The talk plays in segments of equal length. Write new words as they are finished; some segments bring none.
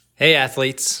Hey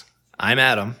athletes, I'm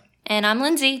Adam. And I'm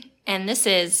Lindsay, and this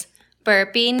is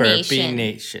Burpee Burpee Nation.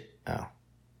 Nation. Oh.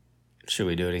 Should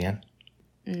we do it again?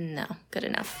 No, good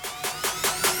enough.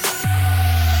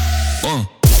 4, 3,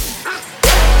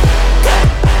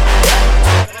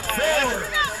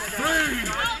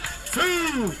 2,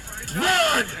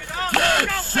 1, get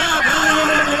savage!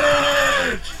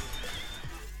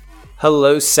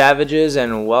 Hello Savages,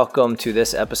 and welcome to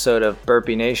this episode of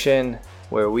Burpee Nation,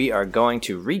 where we are going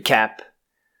to recap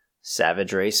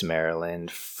Savage Race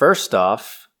Maryland. First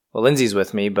off, well, Lindsay's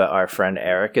with me, but our friend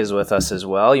Eric is with us as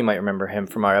well. You might remember him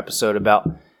from our episode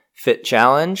about Fit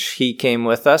Challenge. He came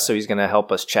with us, so he's going to help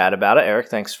us chat about it. Eric,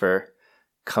 thanks for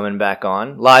coming back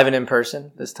on, live and in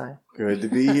person this time. Good to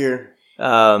be here.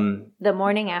 The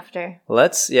morning after.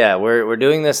 We're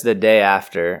doing this the day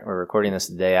after. We're recording this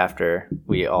the day after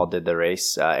we all did the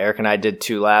race. Eric and I did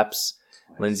 2 laps.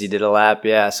 Lindsay did a lap.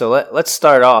 Yeah. So let's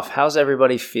start off. How's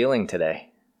everybody feeling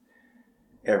today?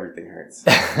 Everything hurts.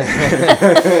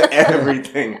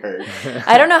 Everything hurts.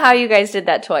 I don't know how you guys did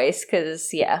that twice,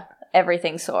 because,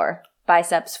 everything's sore.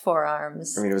 Biceps,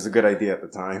 forearms. I mean, it was a good idea at the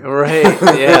time. Right.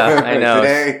 Yeah, I know.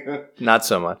 Today. Not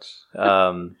so much.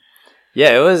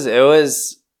 It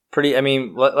was pretty. I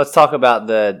mean, let's talk about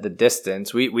the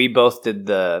distance. We both did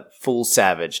the full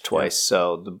Savage twice. Yeah.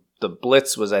 So the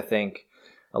Blitz was, I think,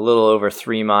 a little over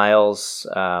 3 miles.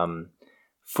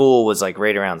 Full was like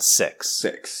right around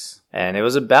 6. And it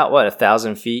was about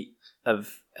 1,000 feet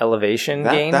of elevation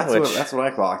gain. That's what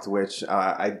I clocked, which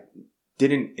I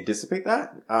didn't anticipate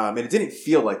that. And it didn't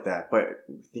feel like that. But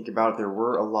think about it, there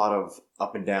were a lot of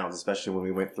up and downs, especially when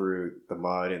we went through the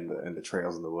mud and the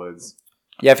trails in the woods.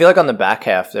 Yeah, I feel like on the back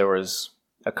half there was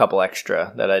a couple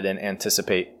extra that I didn't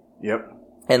anticipate. Yep.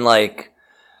 And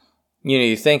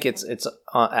you think it's at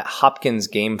Hopkins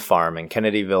Game Farm in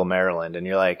Kennedyville, Maryland, and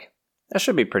you're like, that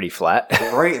should be pretty flat.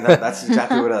 Right, and that's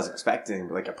exactly what I was expecting,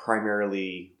 like a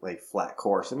primarily flat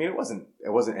course. I mean, it wasn't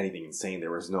anything insane.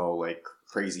 There was no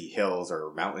crazy hills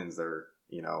or mountains or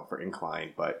for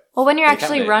incline, but when you're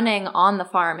actually running on the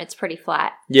farm, it's pretty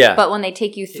flat. Yeah. But when they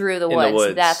take you through the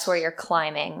woods, that's where you're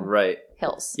climbing. Right.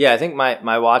 Hills. Yeah, I think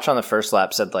my watch on the first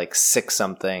lap said 6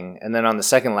 something, and then on the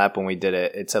second lap when we did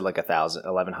it, it said 1,000,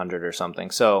 1,100 or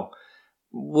something. So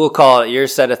we'll call it,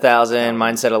 yours said 1,000,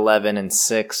 mine said 11 and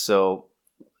 6. So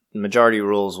majority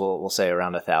rules we'll say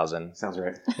around 1,000. Sounds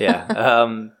right. Yeah.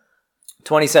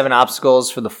 27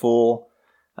 obstacles for the full.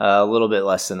 A little bit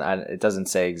less than it doesn't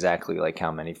say exactly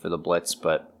how many for the Blitz,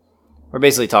 but we're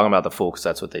basically talking about the full because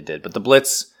that's what they did. But the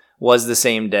Blitz was the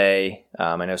same day.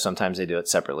 I know sometimes they do it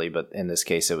separately, but in this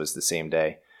case, it was the same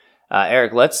day.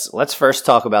 Eric, let's first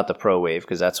talk about the Pro Wave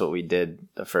because that's what we did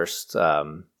the first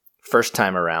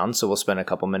time around. So we'll spend a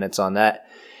couple minutes on that.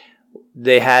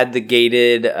 They had the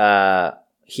gated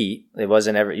heat. It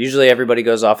wasn't usually everybody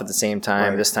goes off at the same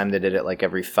time. Right. This time they did it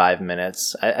every 5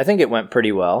 minutes. I think it went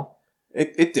pretty well.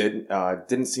 It did.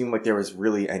 Didn't seem like there was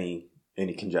really any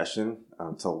congestion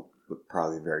until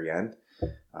probably the very end.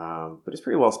 But it's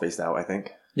pretty well spaced out, I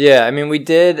think. Yeah, I mean, we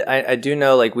did. I do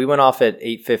know, we went off at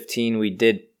 8:15. We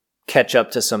did catch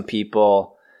up to some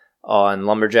people on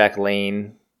Lumberjack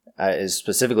Lane. Is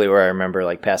specifically where I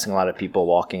remember passing a lot of people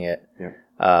walking it. Yeah.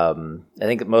 I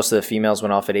think most of the females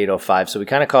went off at 8:05, so we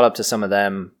kind of caught up to some of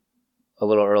them a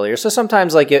little earlier. So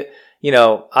sometimes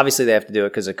obviously they have to do it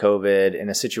because of COVID. In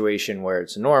a situation where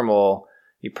it's normal,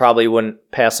 you probably wouldn't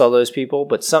pass all those people.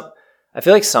 But I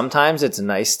feel like sometimes it's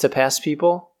nice to pass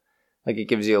people. It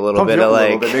gives you a little bit of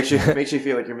makes you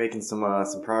feel like you're making some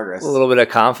progress. A little bit of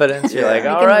confidence. You're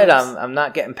all right, I'm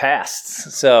not getting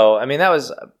passed. So I mean that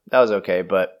was okay.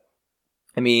 But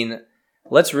I mean,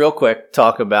 let's real quick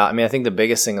talk about. I mean, I think the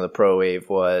biggest thing of the Pro Wave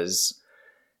was,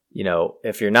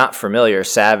 if you're not familiar,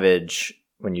 Savage,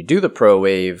 when you do the Pro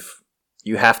Wave,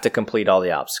 you have to complete all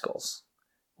the obstacles,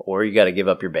 or you got to give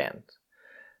up your band.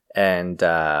 And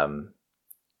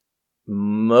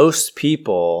most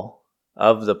people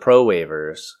of the Pro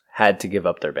Waivers had to give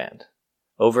up their band,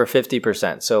 over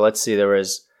 50%. So let's see, there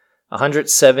was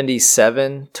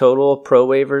 177 total Pro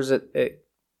Waivers it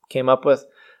came up with.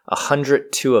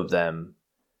 102 of them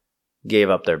gave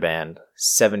up their band.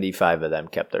 75 of them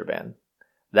kept their band.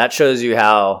 That shows you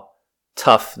how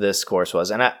tough this course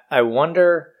was. And I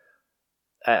wonder,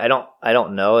 I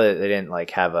don't know. They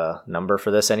didn't have a number for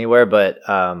this anywhere, but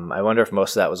I wonder if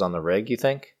most of that was on the rig, you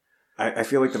think? I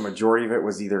feel like the majority of it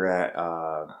was either at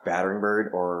Battering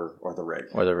Bird or the rig.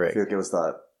 Or the rig. I feel like it was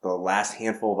the last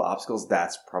handful of obstacles.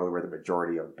 That's probably where the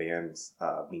majority of bands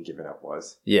being given up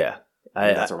was. Yeah.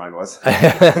 That's where mine was.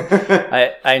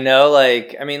 I know,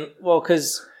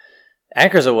 because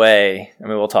Anchors Away, I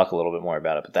mean, we'll talk a little bit more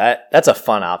about it, but that's a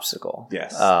fun obstacle.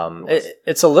 Yes.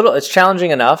 It's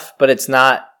challenging enough, but it's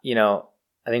not,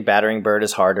 I think Battering Bird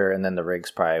is harder, and then the rig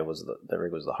was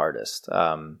the hardest.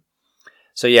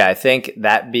 So yeah, I think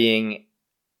that being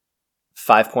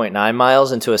 5.9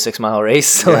 miles into a 6-mile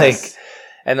race, Yes.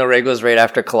 and the rig was right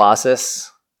after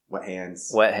Colossus. Wet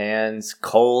hands.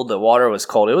 Cold. The water was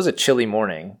cold. It was a chilly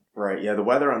morning. Right. Yeah. The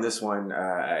weather on this one,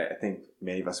 I think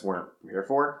many of us weren't prepared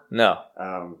for. No.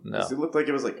 No. No. It looked like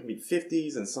it was like maybe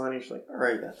 50s and sunny. She's like, all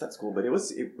right, that's cool. But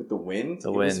with the wind,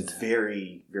 it was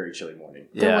very, very chilly morning.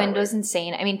 The wind was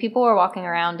insane. I mean, people were walking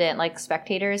around in, like,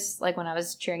 spectators, like when I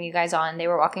was cheering you guys on, they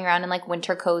were walking around in, like,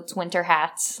 winter coats, winter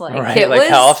hats. Like, right. Like,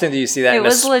 how often do you see that in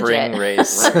a spring legit.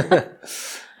 race?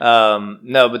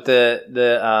 No, but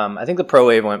the I think the Pro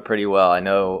Wave went pretty well. I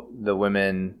know the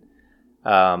women,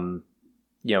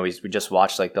 we just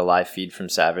watched like the live feed from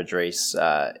Savage Race.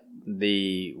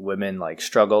 The women like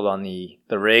struggled on the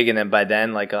rig, and then by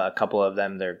then like a couple of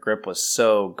them, their grip was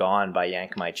so gone by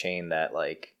Yank My Chain that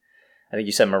like I think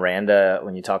you said Miranda,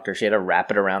 when you talked to her, she had to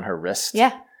wrap it around her wrist.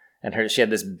 Yeah. And she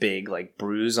had this big like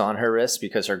bruise on her wrist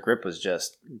because her grip was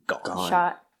just gone.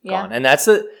 Shot. Yeah. Gone. And that's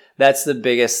the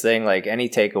biggest thing. Like any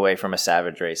takeaway from a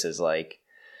Savage Race is like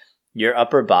your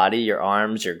upper body, your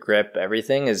arms, your grip,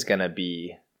 everything is going to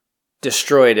be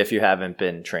destroyed if you haven't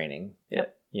been training yet.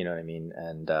 Yep. You know what I mean?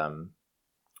 And,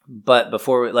 but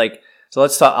before so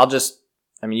let's talk,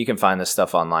 you can find this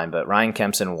stuff online, but Ryan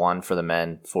Kempson won for the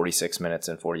men 46 minutes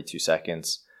and 42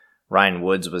 seconds. Ryan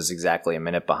Woods was exactly a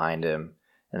minute behind him.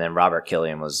 And then Robert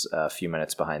Killian was a few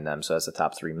minutes behind them. So that's the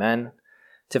top 3 men.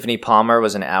 Tiffany Palmer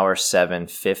was an hour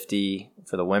 7:50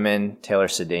 for the women. Taylor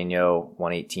Cedeno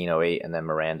 1:18:08, and then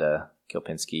Miranda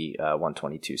Kilpinski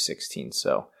 1:22:16.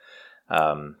 So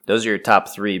those are your top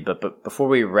 3. But before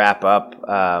we wrap up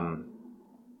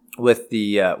with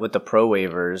the pro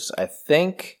waivers, I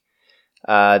think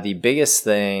the biggest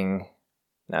thing.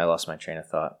 Now I lost my train of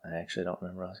thought. I actually don't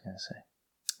remember what I was going to say.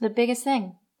 The biggest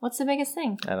thing. What's the biggest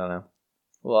thing? I don't know.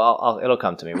 Well, it'll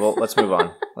come to me. Well, let's move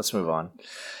on. Let's move on.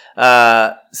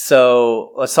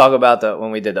 So let's talk about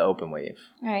when we did the open wave.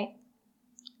 All right.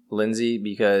 Lindsay,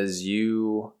 because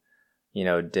you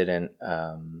didn't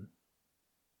run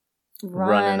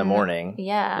in the morning.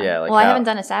 Yeah. Yeah. I haven't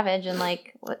done a Savage in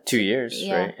 2 years,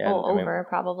 yeah, right? Yeah. Over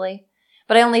probably.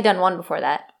 But I only done one before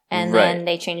that. And then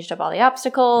they changed up all the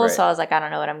obstacles. Right. So I was like, I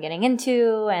don't know what I'm getting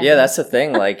into. And yeah, that's the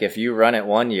thing. Like if you run it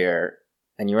one year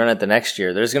and you run it the next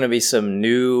year, there's going to be some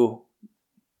new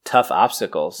tough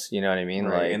obstacles. You know what I mean?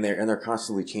 Right. Like, and they're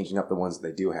constantly changing up the ones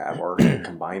they do have or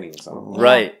combining some of them.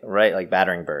 Right. Like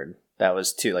Battering Bird. That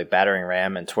was 2, like Battering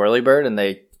Ram and Twirly Bird, and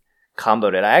they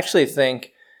comboed it. I actually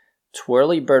think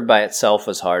Twirly Bird by itself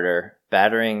was harder.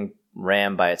 Battering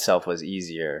Ram by itself was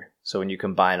easier. So when you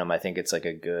combine them, I think it's like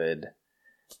a good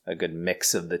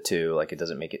mix of the two. Like it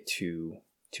doesn't make it too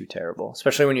terrible,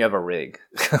 especially when you have a rig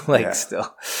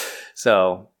still.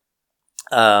 So,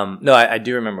 no, I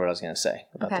do remember what I was going to say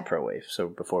about the Pro Wave. So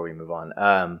before we move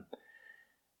on,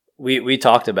 we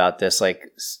talked about this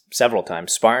like several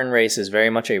times. Spartan race is very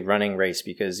much a running race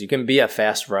because you can be a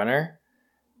fast runner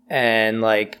and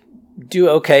like do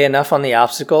okay enough on the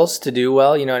obstacles to do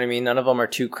well. You know what I mean? None of them are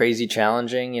too crazy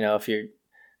challenging. You know, if you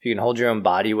can hold your own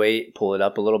body weight, pull it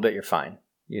up a little bit, you're fine.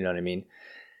 You know what I mean?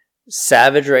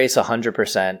 Savage Race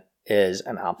 100% is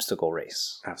an obstacle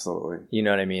race. Absolutely. You know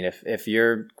what I mean? If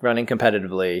you're running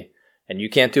competitively and you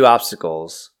can't do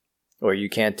obstacles or you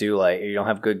can't do you don't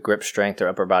have good grip strength or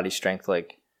upper body strength,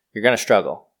 like you're going to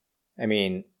struggle. I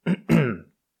mean,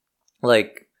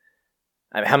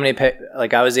 how many,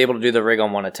 I was able to do the rig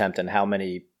on one attempt, and how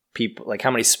many people,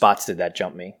 how many spots did that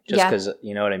jump me? Just because,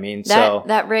 you know what I mean?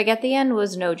 That rig at the end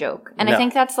was no joke. And I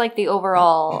think that's the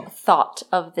overall thought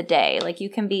of the day. You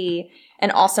can be an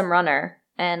awesome runner,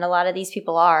 and a lot of these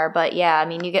people are, but yeah, I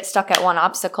mean, you get stuck at one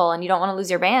obstacle and you don't want to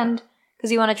lose your band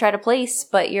because you want to try to place,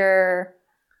 but you're,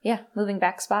 moving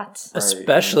back spots.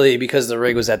 Especially because the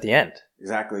rig was at the end.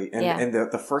 Exactly. And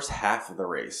the first half of the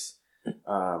race,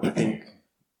 I think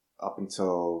up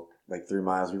until 3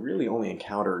 miles, we really only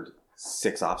encountered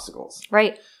 6 obstacles.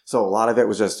 Right. So a lot of it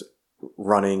was just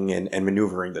running and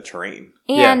maneuvering the terrain.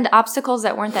 And obstacles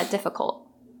that weren't that difficult.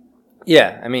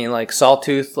 Yeah. I mean,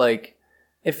 Sawtooth,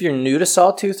 if you're new to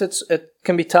Sawtooth, it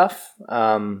can be tough.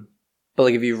 But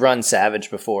if you run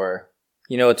Savage before,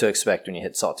 you know what to expect when you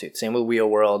hit Sawtooth. Same with Wheel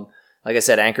World. Like I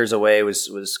said, Anchors Away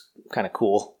was kind of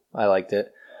cool. I liked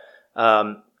it.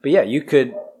 But yeah, you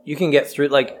can get through.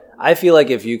 I feel like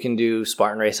if you can do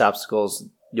Spartan race obstacles,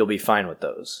 you'll be fine with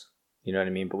those. You know what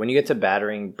I mean? But when you get to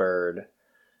Battering Bird,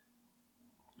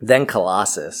 then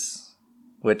Colossus,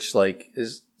 which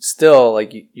is still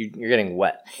like you're getting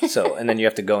wet. So and then you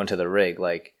have to go into the rig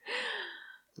like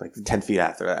 10 feet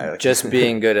after that. Just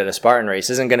being good at a Spartan race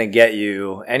isn't going to get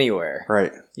you anywhere.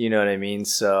 Right. You know what I mean?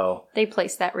 So They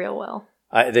placed that real well.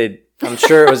 I'm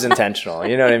sure it was intentional.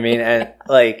 You know what I mean? And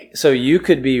like, so you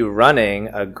could be running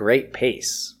a great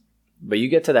pace, but you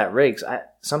get to that rig.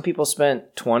 Some people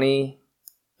spent 20,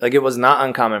 like it was not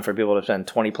uncommon for people to spend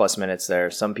 20 plus minutes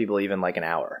there. Some people even like an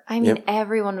hour. I mean,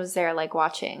 everyone was there like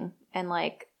watching and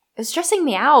like, it was stressing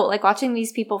me out, like watching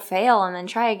these people fail and then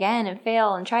try again and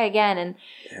fail and try again and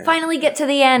finally get to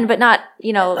the end, but not,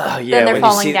 then they're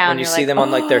falling down. When you see them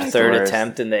on like their third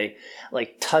attempt and they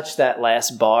like touch that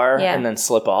last bar and then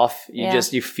slip off,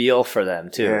 you feel for them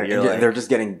too. Yeah, they're just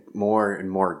getting more and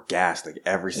more gassed. Like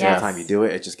every single time you do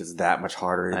it, it just gets that much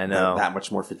harder. I know. That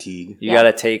much more fatigue. You got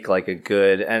to take like a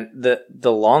good, and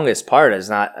the longest part is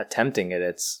not attempting it.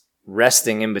 It's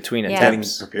resting in between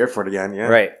attempts. Getting prepared for it again,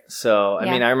 Right. So, I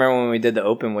mean, I remember when we did the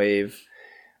open wave,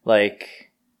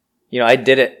 like, I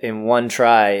did it in one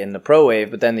try in the pro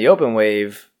wave, but then the open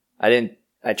wave, I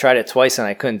tried it twice and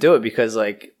I couldn't do it because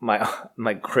like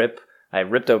my grip, I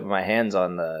ripped open my hands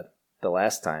on the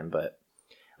last time, but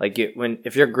like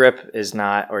if your grip is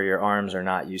not, or your arms are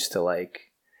not used to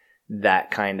like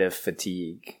that kind of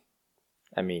fatigue,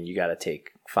 I mean, you got to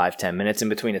take 5-10 minutes in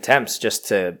between attempts just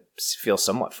to feel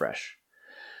somewhat fresh.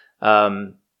 We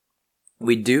are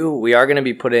going to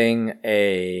be putting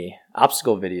a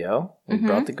obstacle video. We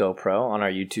brought the GoPro on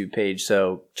our YouTube page.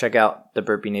 So check out the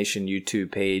Burpee Nation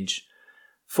YouTube page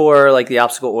for like the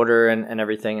obstacle order and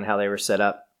everything and how they were set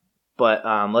up. But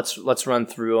let's run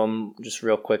through them just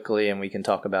real quickly and we can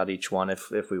talk about each one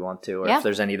if we want to, or if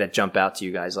there's any that jump out to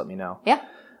you guys, let me know.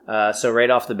 Yeah. So right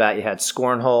off the bat, you had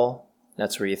Scornhole.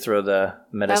 That's where you throw the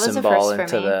medicine ball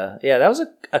into the. Yeah, that was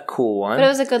a cool one. But it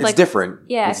was a good It's different.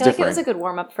 Yeah, it's I feel like it was a good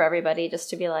warm up for everybody, just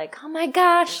to be like, oh my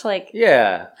gosh, like.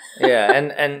 Yeah,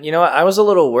 and you know what? I was a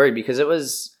little worried because it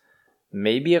was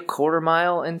maybe a quarter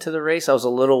mile into the race. I was a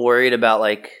little worried about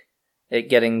like it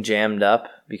getting jammed up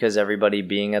because everybody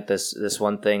being at this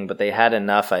one thing, but they had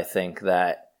enough, I think,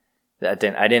 that I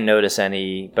didn't notice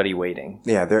anybody waiting.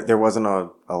 Yeah, there wasn't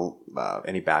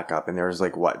any backup, and there was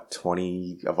like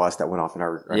 20 of us that went off in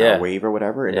our wave or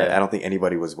whatever, and I don't think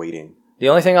anybody was waiting. The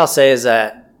only thing I'll say is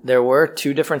that there were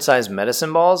 2 different sized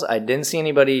medicine balls. I didn't see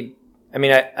anybody. I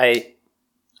mean, I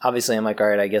obviously I'm like, all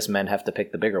right, I guess men have to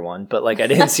pick the bigger one, but like I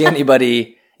didn't see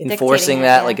anybody enforcing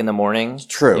that like in the morning.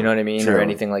 True, you know what I mean, or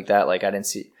anything like that. Like I didn't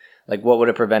see like what would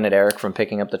have prevented Eric from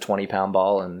picking up the 20-pound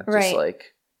ball and just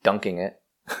like dunking it.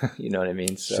 You know what I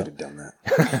mean? So. Should have done that.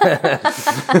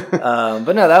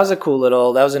 But no, that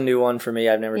was a new one for me.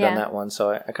 I've never done that one,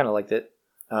 so I kind of liked it.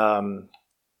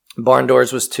 Barn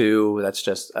Doors was 2. That's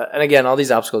just, and again, all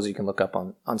these obstacles you can look up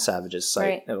on Savage's site.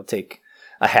 Right. It'll take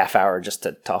a half hour just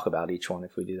to talk about each one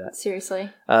if we do that. Seriously.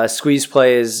 Squeeze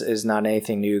Play is not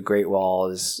anything new. Great Wall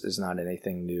is not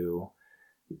anything new.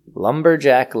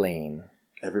 Lumberjack Lane.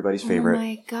 Everybody's favorite. Oh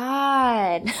my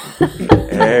god.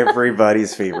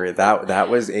 Everybody's favorite. That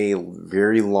was a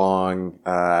very long,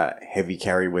 heavy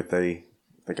carry with a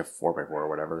 4x4 or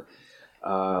whatever,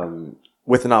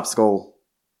 with an obstacle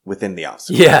within the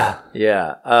obstacle.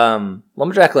 Yeah.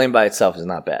 Lumberjack Lane by itself is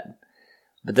not bad,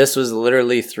 but this was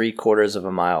literally 3/4 of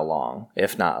a mile long,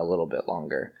 if not a little bit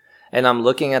longer. And I'm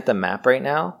looking at the map right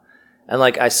now, and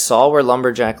like I saw where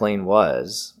Lumberjack Lane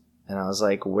was. And I was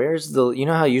like, where's you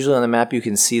know how usually on the map you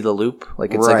can see the loop?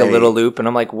 Like it's like a little loop. And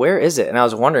I'm like, where is it? And I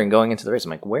was wondering going into the race,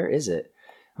 I'm like, where is it?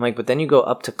 I'm like, but then you go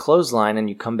up to Clothesline and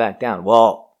you come back down.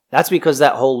 Well, that's because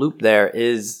that whole loop there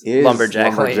is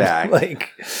Lumberjack Lane. Like,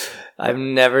 I've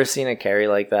never seen a carry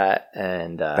like that.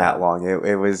 And that long.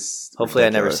 It was hopefully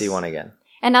ridiculous. I never see one again.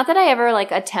 And not that I ever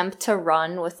like attempt to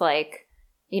run with like,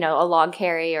 a log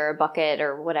carry or a bucket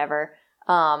or whatever.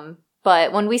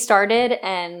 But when we started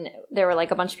and there were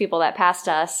like a bunch of people that passed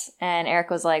us and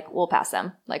Eric was like, we'll pass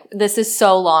them. Like, this is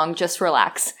so long. Just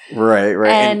relax. Right.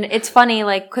 And it's funny,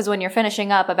 like, because when you're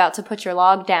finishing up, about to put your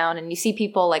log down and you see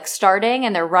people like starting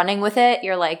and they're running with it,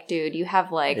 you're like, dude, you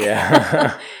have like,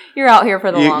 you're out here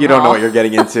for the long haul. You don't know what you're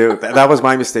getting into. That was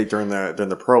my mistake during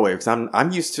the pro wave. Because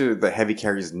I'm used to the heavy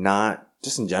carries, not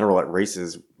just in general at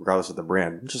races, regardless of the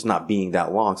brand, just not being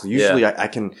that long. So usually I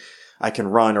can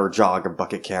run or jog a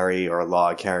bucket carry or a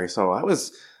log carry. So I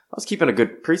was keeping a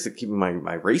good pace, keeping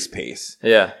my race pace.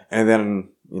 Yeah. And then,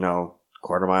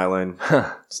 quarter mile in,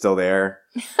 still there.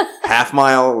 Half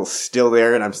mile, still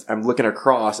there. And I'm looking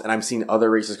across and I'm seeing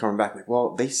other races coming back. Like,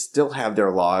 well, they still have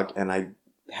their log and I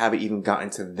haven't even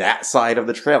gotten to that side of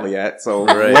the trail yet. So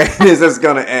when is this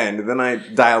going to end? And then I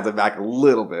dialed it back a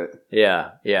little bit.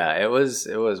 Yeah. It was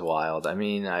wild. I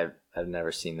mean, I've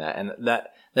never seen that. And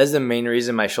That's the main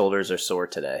reason my shoulders are sore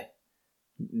today.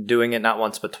 Doing it not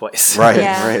once but twice. Right,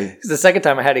 Yeah. right. 'Cause the second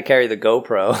time I had to carry the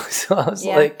GoPro, so I was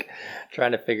Yeah. like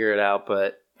trying to figure it out.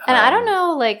 But And I don't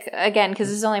know, like, again, because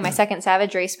this is only my second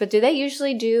Savage race, but do they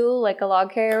usually do, like, a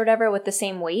log carry or whatever with the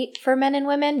same weight for men and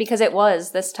women? Because it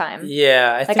was this time.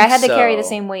 Yeah, Like, I had to carry the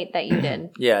same weight that you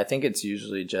did. Yeah, I think it's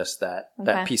usually just that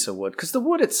Okay. piece of wood, because the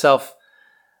wood itself,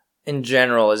 in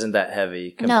general, isn't that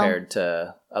heavy compared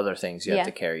to other things you Yeah. have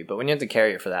to carry. But when you have to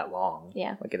carry it for that long,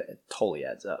 Yeah. like it totally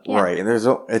adds up. Yeah. Right, and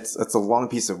it's a long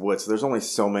piece of wood, so there's only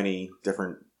so many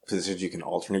different positions you can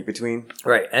alternate between.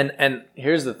 Right, and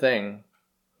here's the thing: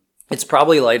 it's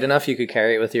probably light enough you could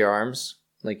carry it with your arms,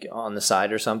 like on the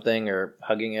side or something, or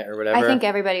hugging it or whatever. I think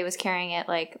everybody was carrying it,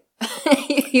 like,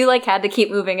 you, like, had to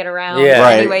keep moving it around Yeah.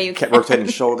 Right, any way you can. rotating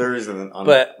shoulders and then on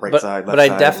but the right but, side, left but I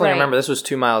side. definitely Right. remember this was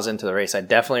 2 miles into the race. I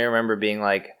definitely remember being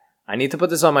like, I need to put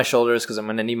this on my shoulders because I'm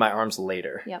going to need my arms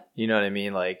later. Yep. You know what I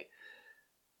mean? Like,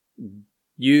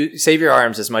 you save your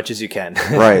arms as much as you can.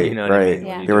 Right, You know what I right. mean?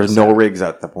 Yeah. When you There do was so. no rigs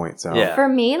at the point, so Yeah. For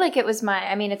me, like, it was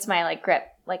it's my, like, grip,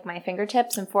 like, my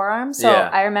fingertips and forearms. So Yeah.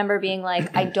 I remember being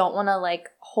like, I don't want to, like,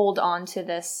 hold on to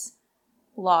this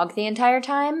log the entire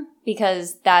time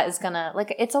because that is gonna,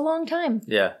 like, it's a long time.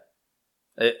 Yeah.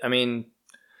 I mean,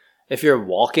 if you're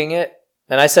walking it,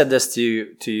 and I said this to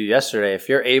you yesterday, if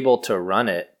you're able to run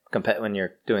it when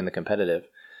you're doing the competitive,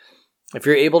 if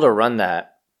you're able to run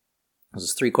that, this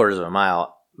is 3/4 of a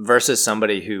mile versus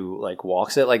somebody who like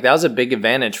walks it, like that was a big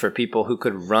advantage for people who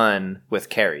could run with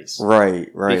carries. right.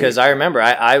 Because I remember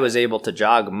I was able to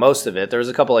jog most of it. There was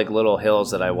a couple like little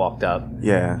hills that I walked up,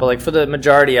 yeah, but like for the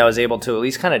majority, I was able to at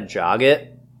least kind of jog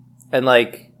it and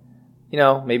like, you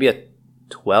know, maybe a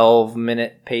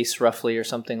 12-minute pace roughly or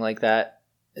something like that.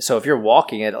 So if you're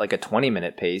walking at like a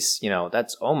 20-minute pace, you know,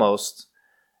 that's almost,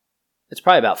 it's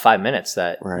probably about 5 minutes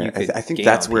that you right. could I think gain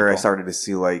that's on where I people. started to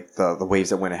see like the waves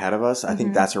that went ahead of us. I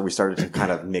think Mhm. that's where we started to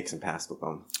kind of mix and pass with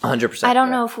them. 100%. I don't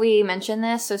yeah. know if we mentioned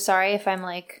this, so sorry if I'm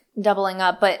like doubling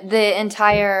up, but the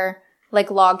entire like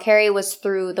log carry was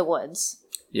through the woods.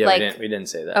 Yeah, like- we didn't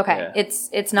say that. Okay, Yeah.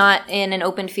 it's not in an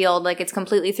open field, like it's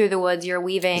completely through the woods. You're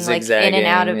weaving like in and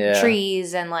out of Zigzagging, yeah.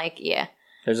 trees and like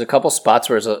There's a couple spots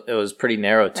where it was pretty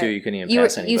narrow too. Right. You couldn't even You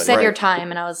pass anybody. you said Right. your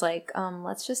time, and I was like,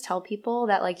 let's just tell people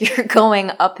that like you're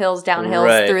going up hills, down hills,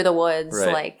 Right. through the woods,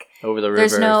 Right. like over the river,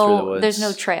 there's through the no woods. there's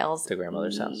no trails to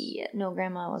grandmother's house. Yeah, no,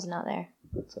 grandma was not there.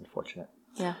 That's unfortunate.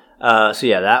 Yeah. So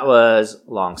yeah, that was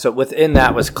long. So within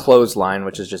that was clothesline,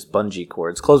 which is just bungee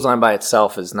cords. Clothesline by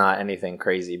itself is not anything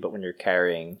crazy, but when you're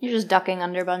carrying, You're just ducking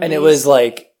under bungees. and it was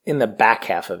like in the back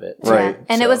half of it, Right.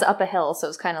 And So- it was up a hill, so it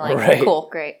was kind of like Right. cool,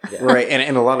 great. Right,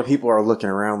 and a lot of people are looking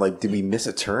around like, did we miss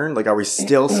a turn? Like, are we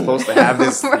still supposed to have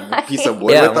this Right. piece of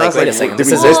wood Yeah, with I'm like, us? wait a Like, second, did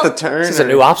we this miss is- the turn? This is a or-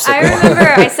 new obstacle. I remember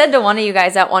I said to one of you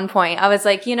guys at one point, I was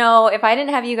like, you know, if I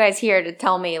didn't have you guys here to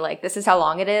tell me like this is how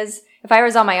long it is, if I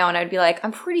was on my own, I'd be like,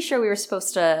 I'm pretty sure we were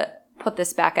supposed to put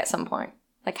this back at some point.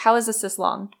 Like, how is this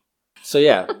long? So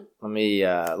yeah, let me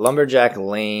Lumberjack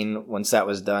Lane. Once that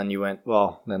was done, you went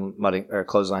then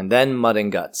clothesline, then Mud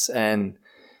and Guts, and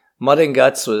Mud and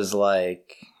Guts was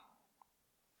like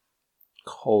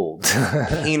cold.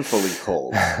 painfully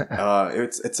cold.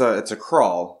 It's a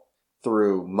crawl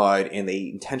through mud, and they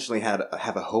intentionally have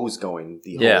a hose going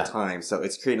the Yeah. whole time, so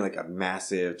it's creating like a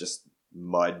massive just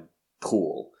mud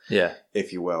pool, Yeah,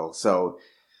 if you will. So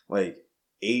like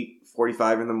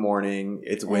 8:45 in the morning,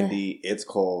 it's windy, it's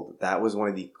cold. That was one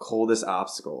of the coldest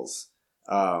obstacles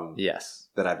yes.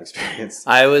 that I've experienced.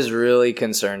 I was really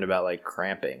concerned about like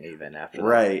cramping even after that.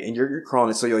 Right, and you're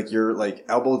crawling, so you're like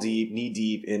elbow deep, knee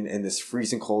deep in this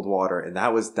freezing cold water, and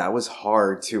that was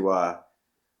hard to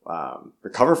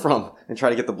recover from and try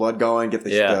to get the blood going, get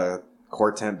the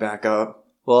core temp back up.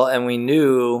 Well, and we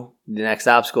knew the next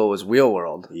obstacle was Wheel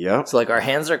World. Yep. So like our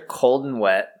hands are cold and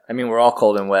wet. I mean, we're all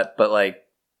cold and wet, but like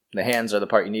the hands are the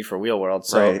part you need for Wheel World.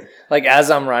 So Right. like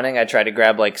as I'm running, I try to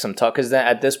grab like some tall, because then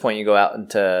at this point you go out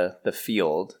into the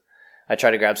field. I try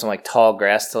to grab some like tall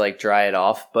grass to like dry it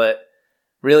off, but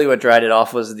really what dried it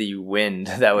off was the wind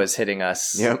that was hitting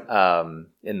us Yep.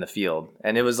 in the field.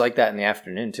 And it was like that in the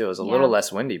afternoon too. It was a Yeah. little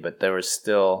less windy, but there was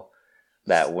still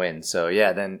that wind. So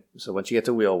yeah, so once you get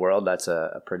to Wheel World, that's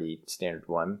a pretty standard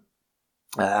one.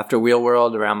 After Wheel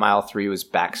World, around mile 3 was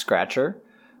Back Scratcher,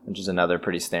 which is another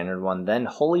pretty standard one. Then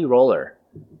Holy Roller,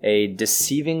 a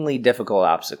deceivingly difficult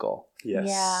obstacle. Yes.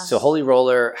 Yeah. So Holy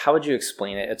Roller, how would you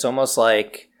explain it? It's almost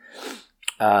like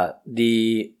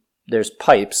there's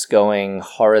pipes going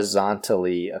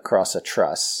horizontally across a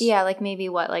truss. Yeah, like maybe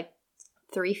what, like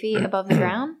 3 feet above the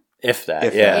ground? If that.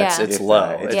 If Yeah, that. it's If low.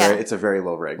 that. It's, Yeah. it's a very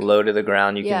low rig. Low to the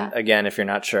ground. You Yeah. can, again, if you're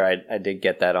not sure, I did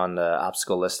get that on the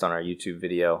obstacle list on our YouTube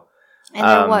video. And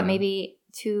they're what, Um, maybe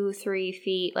 2-3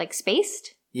 feet like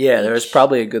spaced? Yeah, there was Each.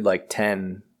 probably a good like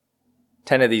 10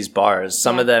 of these bars.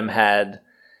 Some Yeah. of them had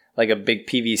like a big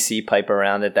PVC pipe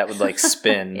around it that would like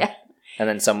spin. Yeah. And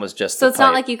then some was just So the it's not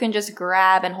pipe. like you can just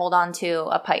grab and hold on to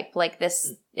a pipe like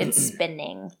this. It's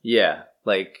spinning. Yeah,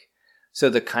 like, so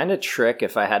the kind of trick,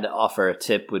 if I had to offer a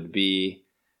tip, would be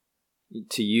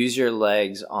to use your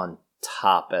legs on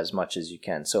top as much as you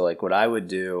can. So like what I would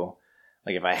do,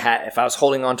 like if I was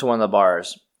holding onto one of the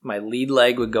bars, my lead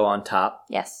leg would go on top.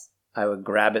 Yes. I would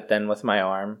grab it then with my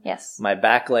arm. Yes. My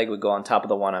back leg would go on top of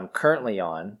the one I'm currently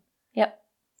on. Yep.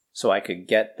 So I could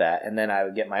get that, and then I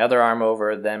would get my other arm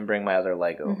over, then bring my other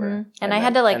leg over. Mhm. And I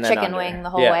had to like and then chicken under. wing the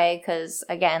whole Yeah. way because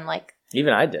again, like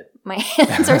Even I did. my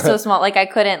hands are so small, like I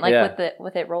couldn't like Yeah.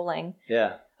 with it rolling.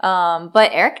 Yeah.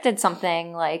 But Eric did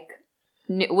something like.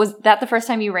 Was that the first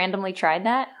time you randomly tried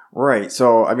that? Right.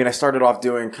 So, I mean, I started off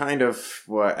doing kind of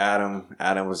what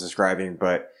Adam was describing,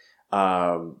 but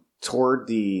toward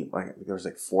the like there was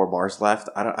like 4 bars left.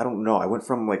 I don't know. I went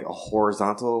from like a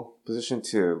horizontal position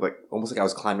to like almost like I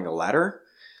was climbing a ladder.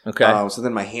 Okay. So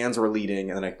then my hands were leading,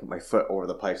 and then I put my foot over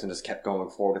the pipes and just kept going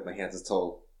forward with my hands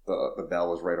until the bell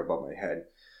was right above my head.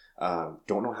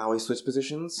 Don't know how I switched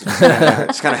positions. It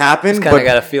just kind of happened. Just kind of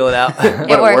got to feel it out. but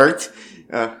It it worked.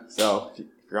 worked. So if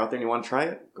you're out there and you want to try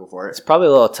it, go for it. It's probably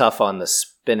a little tough on the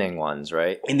spinning ones,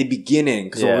 right? In the beginning,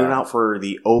 because when we Yeah. went out for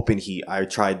the open heat, I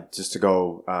tried just to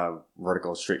go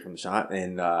vertical straight from the shot,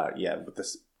 and with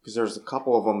this because there's a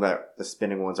couple of them that the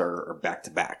spinning ones are back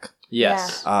to back.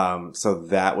 Yes. So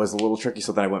that was a little tricky.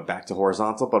 So then I went back to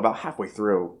horizontal, but about halfway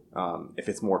through, if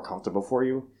it's more comfortable for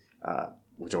you,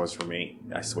 which it was for me,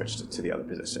 I switched to the other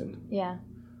position. Yeah.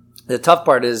 The tough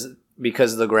part is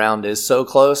because the ground is so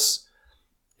close,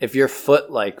 if your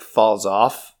foot like falls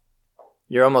off,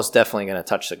 you're almost definitely going to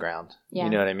touch the ground. Yeah.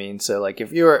 You know what I mean? So like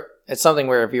it's something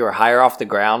where if you were higher off the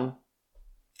ground,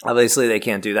 obviously they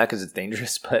can't do that because it's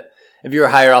dangerous. But if you were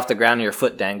higher off the ground and your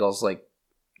foot dangles, like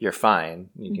you're fine.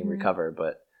 You can Mhm. recover.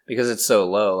 But because it's so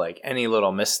low, like any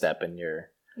little misstep and you're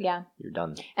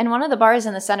done. And one of the bars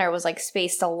in the center was like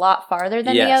spaced a lot farther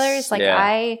than Yes, the others. Like yeah.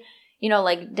 I,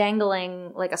 like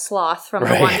dangling like a sloth from the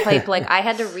Right. one pipe, like I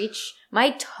had to reach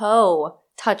my toe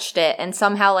touched it and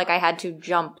somehow like I had to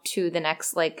jump to the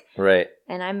next like Right.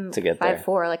 and I'm To get there.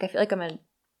 5'4", like I feel like I'm a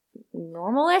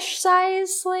normal-ish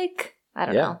size, like I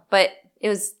don't Yeah. know. But it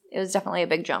was definitely a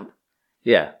big jump.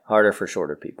 Yeah. Harder for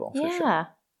shorter people. For Yeah.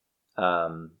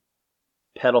 sure.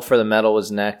 Pedal for the Metal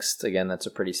was next. Again, that's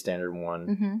a pretty standard one.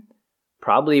 Mm-hmm.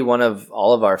 Probably one of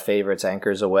all of our favorites,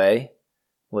 Anchors Away,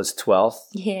 was 12th.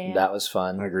 Yeah. That was I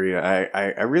fun. agree.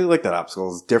 I really like that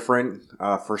obstacle. It's different.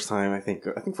 First time, I think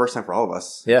first time for all of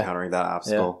us Yeah. encountering that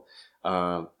obstacle. But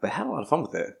I had a lot of fun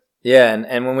with it. Yeah,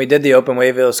 and when we did the open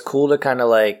wave, it was cool to kind of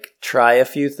like try a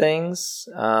few things.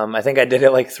 I think I did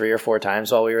it like 3 or 4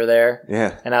 times while we were there.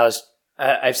 Yeah. And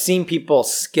I've seen people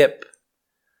skip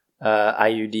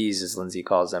IUDs, as Lindsay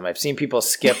calls them. I've seen people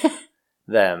skip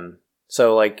them.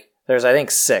 So like there's I think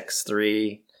 6,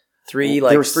 3 like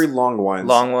there was 3 long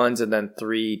ones. and then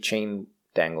 3 chain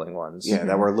dangling ones. Yeah,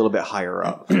 that were a little bit higher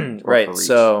up. Right. for reach.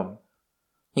 So,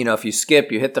 if you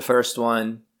skip, you hit the first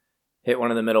one, hit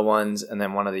one of the middle ones, and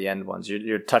then one of the end ones.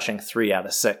 You're touching 3 out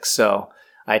of 6. So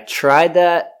I tried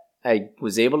that. I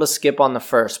was able to skip on the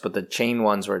first, but the chain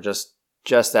ones were just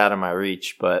out of my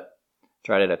reach. But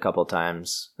tried it a couple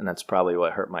times, and that's probably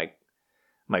what hurt my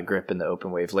grip in the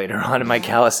open wave later on in my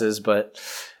calluses. But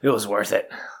it was worth it.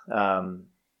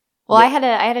 Well, I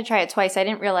had to try it twice. I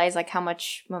didn't realize like how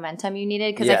much momentum you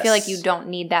needed because I feel like Yes. you don't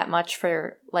need that much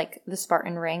for like the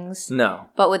Spartan rings. No.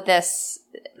 But with this,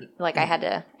 like I had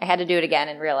to do it again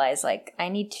and realize like I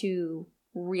need to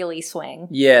really swing.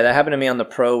 Yeah, that happened to me on the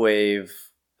Pro Wave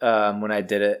when I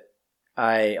did it.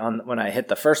 When I hit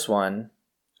the first one,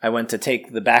 I went to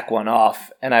take the back one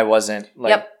off, and I wasn't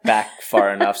like back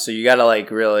far enough. So you got to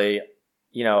like really,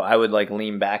 I would like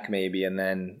lean back maybe and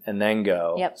then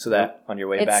go. Yep. So that on your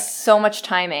way It's back. so much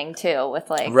timing too with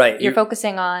like Right, you're you-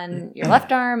 focusing on your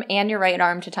left arm and your right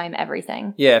arm to time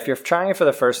everything. Yeah, if you're trying it for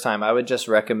the first time, I would just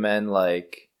recommend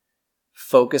like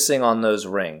focusing on those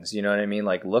rings. You know what I mean?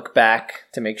 Like look back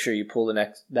to make sure you pull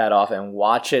that off and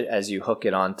watch it as you hook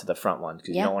it onto the front one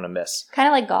because you don't want to miss. Kind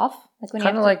of like golf. Like when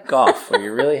Kind of you have like golf where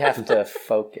you really have to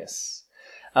focus.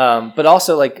 But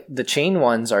also like the chain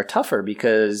ones are tougher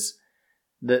because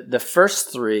the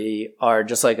first 3 are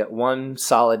just like one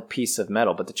solid piece of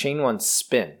metal, but the chain ones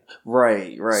spin.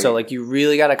 Right. So like you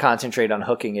really got to concentrate on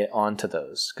hooking it onto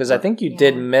those. Because I think you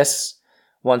did miss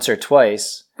once or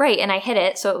twice. Right, and I hit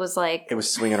it, so it was like... It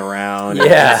was swinging around, Yeah.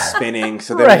 it was spinning,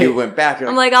 so then you went back.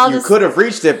 I'm like, you could have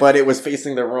reached it, but it was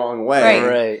facing the wrong way.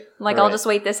 Right. I'm like, I'll just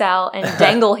wait this out and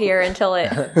dangle here until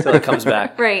it... until it comes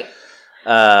back. Right.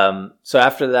 So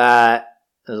after that,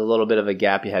 there's a little bit of a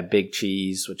gap. You had Big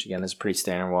Cheese, which again is a pretty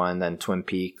standard one. Then Twin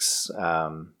Peaks,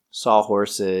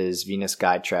 Sawhorses, Venus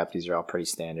Guide Trap. These are all pretty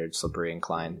standard. Slippery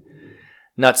Incline.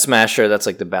 Nut Smasher, that's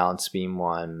like the balance beam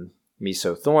one.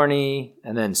 Miso Thorny,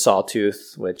 and then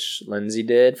Sawtooth, which Lindsay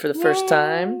did for the first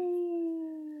time.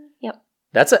 Yep.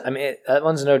 That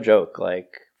one's no joke.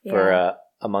 Like for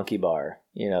a monkey bar,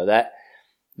 that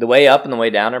the way up and the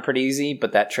way down are pretty easy,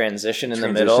 but that transition in the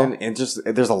middle, and just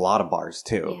there's a lot of bars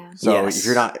too. Yeah. So if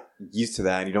you're not used to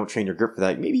that and you don't train your grip for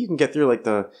that, maybe you can get through like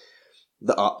the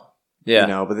up. Yeah.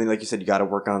 But then like you said, you got to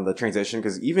work on the transition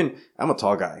because even I'm a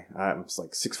tall guy. I'm just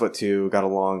like 6'2", got a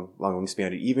long wingspan.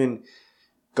 And even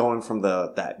going from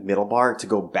that middle bar to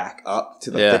go back up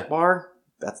to the thick bar,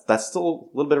 that's still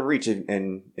a little bit of reach,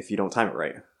 and if you don't time it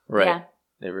right. Right. Yeah.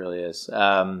 It really is.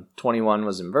 21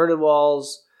 was inverted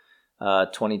walls.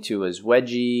 22 was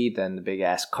wedgie, then the big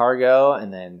ass cargo,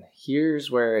 and then here's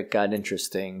where it got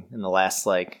interesting in the last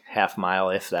like half mile,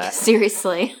 if that.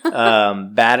 Seriously.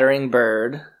 Battering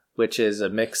bird, which is a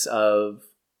mix of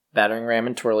battering ram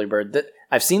and twirly bird.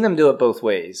 I've seen them do it both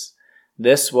ways.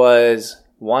 This was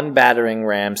one battering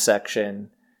ram section,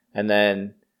 and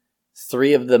then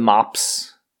 3 of the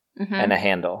mops and a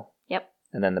handle. Yep.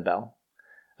 And then the bell.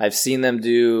 I've seen them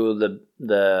do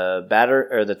the batter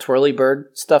or the twirly bird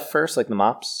stuff first, like the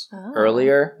mops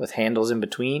earlier with handles in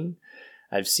between.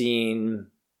 I've seen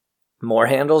more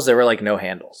handles. There were like no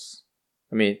handles.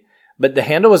 But the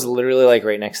handle was literally like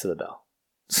right next to the bell.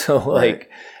 So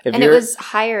like, it was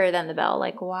higher than the bell.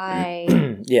 Like why?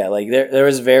 Yeah, like there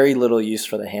was very little use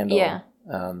for the handle. Yeah.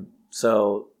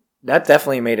 So that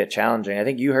definitely made it challenging. I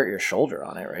think you hurt your shoulder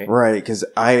on it, right? Right, because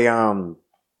I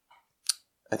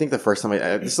think the first time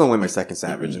this is only my second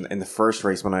Savage, and in the first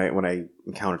race when I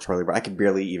encountered Charlie Bird, I could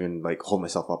barely even like hold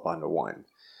myself up onto one.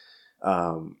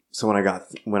 So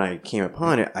when I came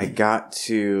upon it, I got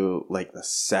to like the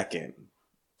second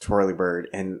Twirly Bird,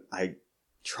 and I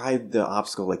tried the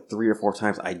obstacle like 3 or 4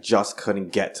 times. I just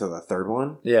couldn't get to the third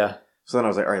one. Yeah. So then I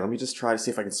was like, all right, let me just try to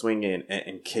see if I can swing it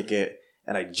and kick it.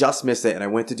 And I just missed it, and I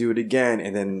went to do it again.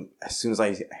 And then as soon as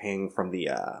I hang from the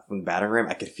battering ram,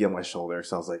 I could feel my shoulder.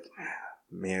 So I was like,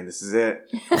 man, this is it.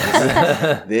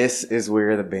 This is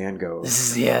where the band goes. This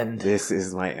is the end. This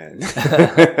is my end.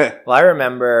 Well, I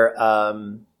remember,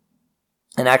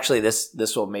 and actually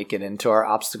this will make it into our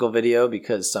obstacle video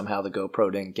because somehow the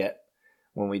GoPro didn't get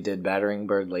when we did Battering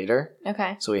Bird later.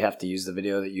 Okay. So we have to use the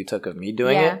video that you took of me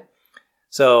doing it.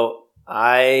 So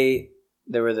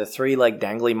there were the 3 like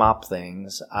dangly mop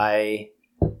things. I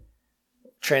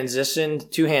transitioned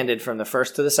 2-handed from the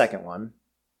first to the second one.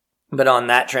 But on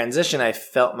that transition, I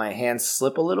felt my hands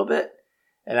slip a little bit.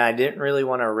 And I didn't really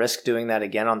want to risk doing that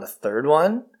again on the third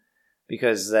one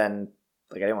because then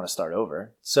like I didn't want to start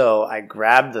over. So I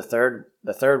grabbed the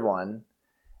third one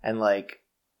and like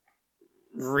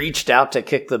reached out to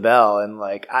kick the bell. And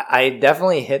like I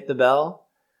definitely hit the bell,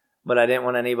 but I didn't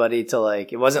want anybody to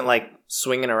like, it wasn't like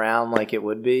swinging around like it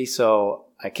would be. So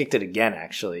I kicked it again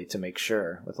actually to make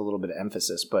sure with a little bit of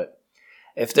emphasis. But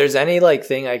if there's any like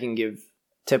thing I can give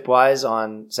tip wise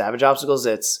on Savage obstacles,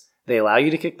 it's they allow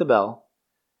you to kick the bell.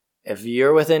 If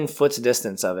you're within foot's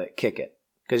distance of it, kick it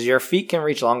because your feet can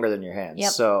reach longer than your hands.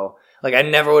 Yep. So like I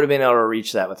never would have been able to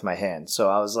reach that with my hands. So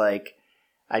I was like,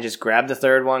 I just grabbed the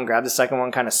third one, grabbed the second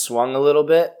one, kind of swung a little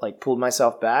bit, like pulled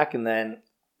myself back, and then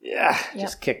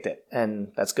just kicked it,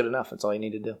 and that's good enough. That's all you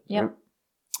need to do. Yep.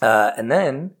 And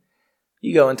then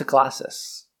you go into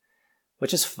Colossus,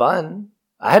 which is fun.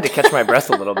 I had to catch my breath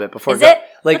a little bit before. Is it?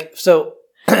 Like so?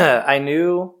 I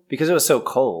knew because it was so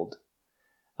cold.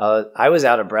 I was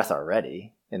out of breath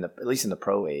already at least in the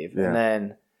pro wave, and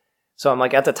then so I'm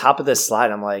like at the top of this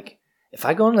slide. I'm like, if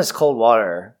I go in this cold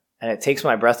water and it takes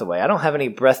my breath away, I don't have any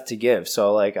breath to give.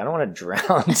 So like I don't want to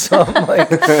drown. So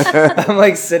I'm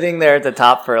like sitting there at the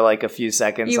top for like a few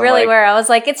seconds. You really were. I was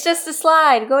like, it's just a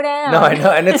slide. Go down. No, I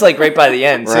know, and it's like right by the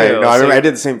end too. Right. No, I remember I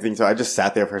did the same thing. So I just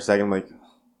sat there for a second. I'm like,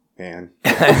 man,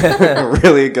 I'm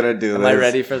really gonna do this. Am I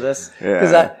ready for this?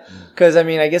 Yeah. Because I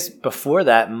mean, I guess before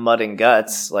that, Mud and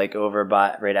Guts, like over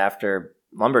by right after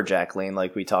Lumberjack Lane,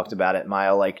 like we talked about at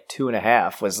mile like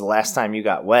 2.5, was the last time you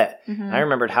got wet. Mm-hmm. I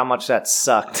remembered how much that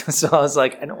sucked, so I was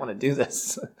like, I don't want to do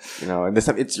this. And this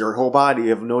time it's your whole body. You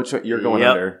have no choice. You're going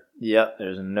under. Yep,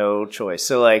 there's no choice.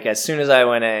 So like as soon as I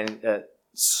went in,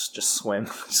 just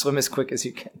swim as quick as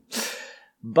you can.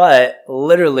 But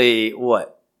literally,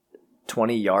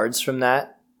 20 yards from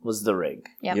that was the rig.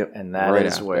 Yep. And that Right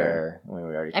is after. where we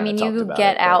already I mean, talked you about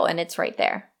get it, but- out and it's right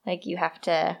there. Like, you have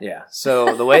to. Yeah.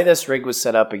 So the way this rig was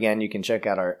set up, again, you can check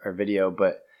out our video,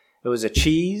 but it was a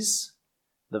cheese,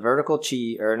 the vertical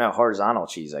cheese, or no, horizontal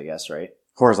cheese, I guess, right?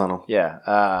 Horizontal.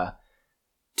 Yeah.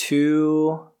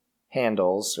 2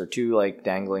 handles or 2 like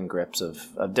dangling grips of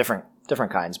different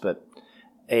kinds, but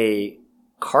a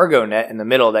cargo net in the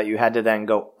middle that you had to then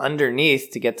go underneath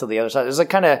to get to the other side. There's like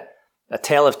kind of a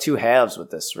tale of 2 halves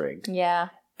with this rig. Yeah.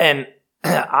 And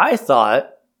I thought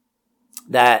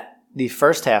that the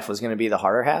first half was going to be the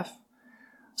harder half.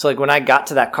 So like when I got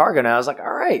to that cargo net, I was like,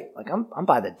 all right, like I'm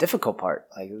by the difficult part.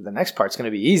 Like the next part's going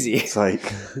to be easy. It's like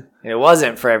It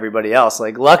wasn't for everybody else.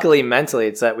 Like luckily mentally,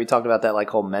 it's that we talked about that like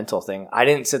whole mental thing. I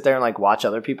didn't sit there and like watch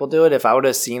other people do it. If I would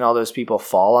have seen all those people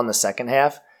fall on the second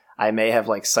half, I may have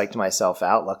like psyched myself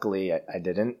out. Luckily I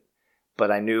didn't,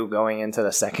 but I knew going into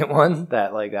the second one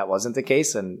that like that wasn't the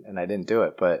case and I didn't do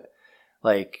it. But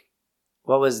like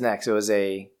what was next? It was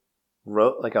a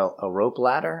rope, like a rope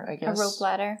ladder, I guess. A rope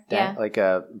ladder. Yeah. Yeah. Like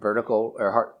a vertical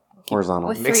or horizontal.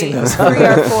 With mixing three those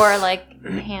up. or 4 like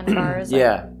hand bars.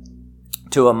 Yeah.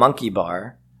 To a monkey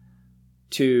bar,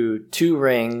 to 2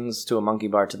 rings, to a monkey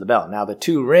bar, to the belt. Now the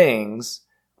 2 rings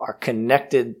are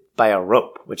connected by a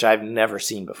rope, which I've never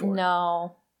seen before.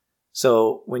 No.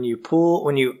 So when you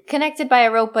Connected by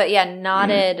a rope, but yeah,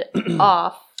 knotted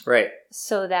off right.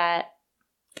 so that.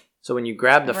 So when you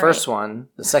grab the Right. first one,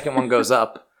 the second one goes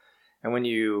up, and when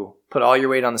you put all your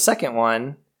weight on the second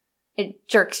one, It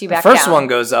jerks you the back first down. one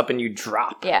goes up and you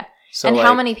drop. Yeah. So and like,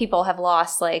 how many people have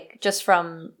lost, like, just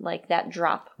from, like, that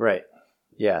drop? Right.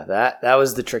 Yeah, that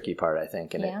was the tricky part, I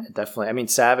think. And Yeah. it definitely, I mean,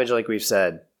 Savage, like we've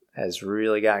said, has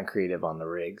really gotten creative on the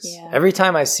rigs. Yeah. Every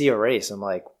time I see a race, I'm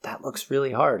like, that looks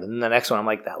really hard. And then the next one, I'm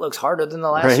like, that looks harder than the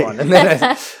last Right. one. And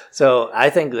then so I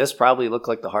think this probably looked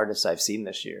like the hardest I've seen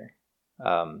this year.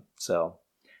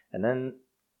 And then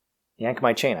yank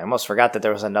my chain. I almost forgot that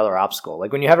there was another obstacle.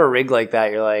 Like when you have a rig like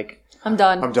that, you're like, I'm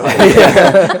done. I'm done.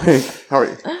 Yeah. How are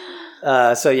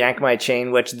you? so yank my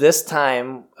chain, which this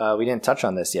time, we didn't touch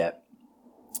on this yet.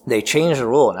 They changed the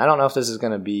rule, and I don't know if this is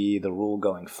going to be the rule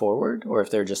going forward or if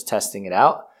they're just testing it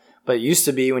out. But it used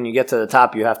to be when you get to the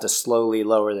top, you have to slowly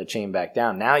lower the chain back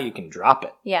down. Now you can drop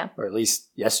it, Yeah. or at least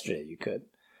yesterday you could,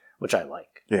 which I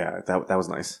like. Yeah, that was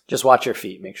nice. Just watch your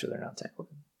feet, make sure they're not tangled.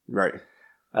 Right.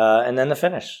 And then the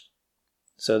finish.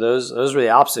 So those were the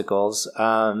obstacles.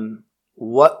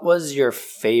 What was your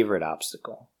favorite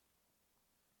obstacle?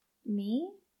 Me?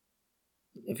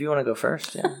 If you want to go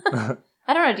first, yeah.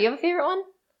 I don't know. Do you have a favorite one?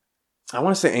 I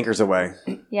want to say Anchors Away.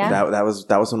 Yeah. That was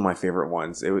one of my favorite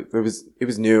ones. It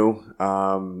was new,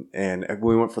 and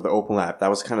we went for the open lap. That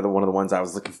was kind of one of the ones I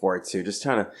was looking forward to. Just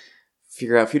trying to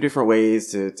figure out a few different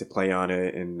ways to play on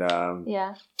it, and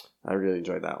Yeah. I really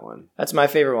enjoyed that one. That's my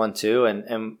favorite one too.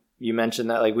 And you mentioned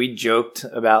that like we joked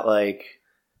about like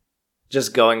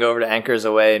just going over to Anchors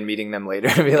Away and meeting them later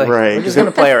and be like, Right. we're just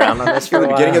gonna play around on this for From a the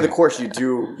while. beginning of the course, you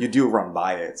do run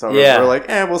by it. So Yeah. we're like,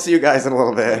 we'll see you guys in a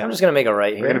little bit. I'm just gonna make a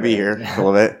right here. We're gonna be here for a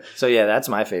little bit. So yeah, that's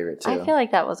my favorite too. I feel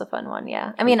like that was a fun one.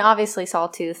 Yeah. I mean, obviously,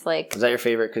 Sawtooth, like, Is that your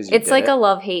favorite? Because it's like a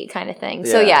love-hate kind of thing.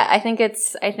 So Yeah. yeah,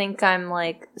 I think I'm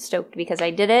like stoked because I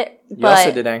did it. You But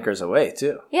also did Anchors Away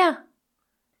too. yeah.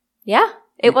 Yeah.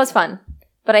 It was fun.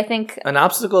 But I think An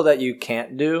obstacle that you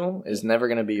can't do is never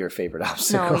going to be your favorite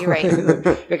obstacle. No, you're right.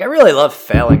 Like I really love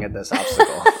failing at this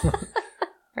obstacle.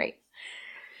 right.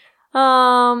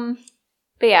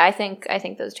 But yeah, I think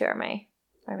those two are my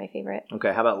favorite.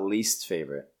 Okay, how about least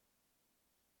favorite?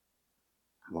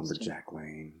 Lumberjack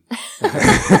Lane.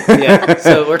 Yeah,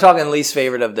 so we're talking least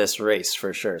favorite of this race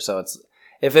for sure. So it's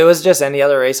if it was just any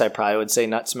other race, I probably would say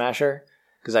Nut Smasher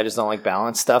because I just don't like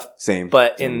balance stuff. Same.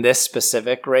 But in this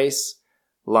specific race,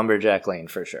 Lumberjack Lane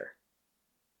for sure.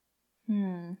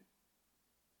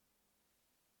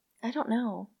 I don't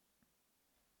know.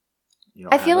 You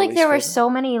don't I have feel a like least there were favorite? so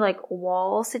many like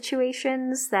wall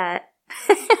situations that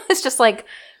it's just like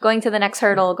going to the next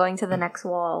hurdle, going to the next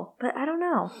wall. But I don't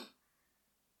know.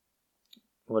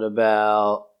 What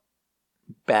about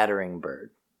Battering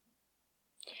Bird?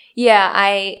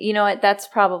 Yeah, you know what?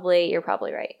 You're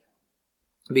probably right.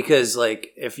 Because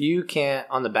like if you can't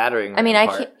on the battering, I mean, ram I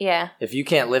part, can't. Yeah, if you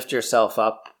can't lift yourself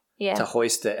up yeah, to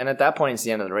hoist it, and at that point it's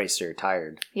the end of the race, so you're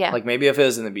tired. yeah, Like maybe if it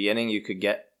was in the beginning, you could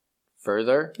get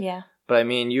further. yeah, But I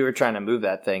mean, you were trying to move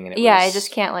that thing, and yeah. I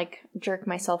just can't like jerk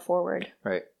myself forward.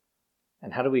 right.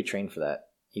 And how do we train for that?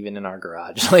 Even in our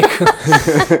garage, like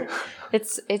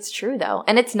It's true though,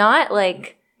 and it's not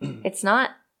like it's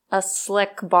not a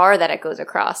slick bar that it goes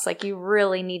across. Like you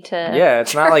really need to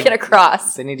it's not like it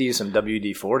across. They need to use some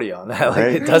WD-40 on that. Like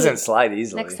Right. it doesn't slide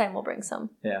easily. Next time we'll bring some.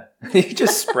 Yeah, you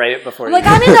just spray it before. I'm like, you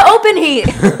I'm in the open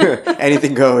heat.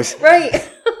 Anything goes. Right.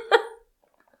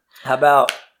 How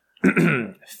about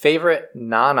favorite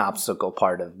non-obstacle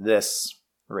part of this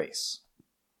race?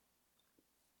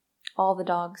 All the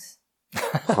dogs.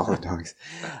 All the dogs.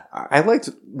 I liked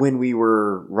when we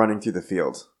were running through the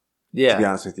field. To be Yeah,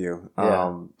 honest with you,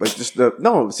 Yeah. like just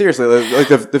seriously, like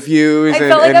the views. I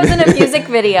felt like I was in a music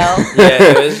video.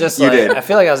 yeah. It was just You like did. I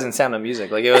feel like I was in Sound of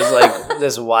Music. Like it was like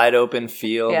this wide open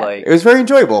field. Yeah. Like It was very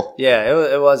enjoyable. yeah,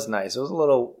 it was nice. It was a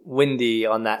little windy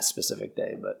on that specific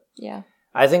day, but Yeah.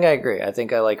 I think I agree. I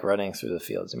think I like running through the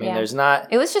fields. I mean, Yeah. there's not.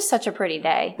 It was just such a pretty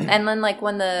day. And then like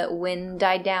when the wind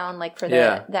died down, like for the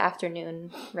Yeah. the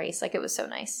afternoon race, like it was so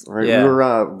nice. Right, Yeah. we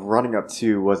were running up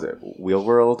to was it Wheel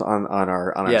World on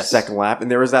our Yes. second lap,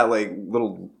 and there was that like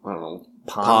little I don't know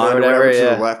Pond or or whatever, whatever to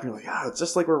yeah. the left. And you're like, it's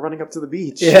just like we're running up to the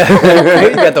beach. Yeah,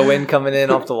 you got the wind coming in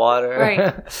off the water.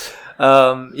 Right.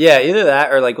 Yeah, either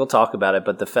that or like we'll talk about it.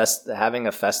 But having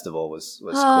a festival was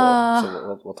cool.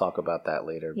 So we'll talk about that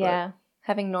later. Yeah.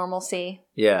 Having normalcy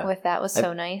But yeah. with that was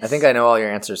so nice. I think I know all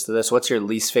your answers to this. What's your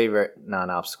least favorite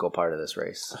non-obstacle part of this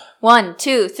race? 1,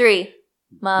 2, 3.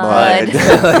 Mud. Like,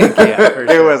 yeah, for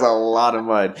There sure. was a lot of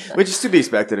mud, which is to be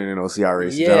expected in an OCR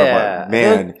race. in Yeah. general, but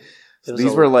man, It was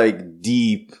these a- were like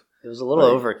deep, It was a little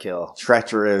like- overkill.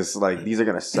 treacherous. Like these are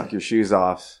gonna suck your shoes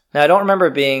off. Now I don't remember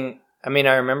it being. I mean,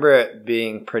 I remember it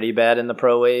being pretty bad in the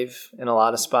pro wave in a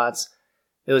lot of spots.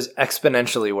 It was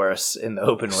exponentially worse in the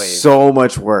open wave. So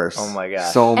much worse. Oh my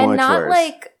gosh. So And much not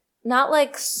worse. not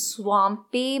like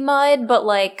swampy mud, but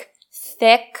like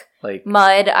thick like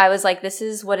mud. I was like, this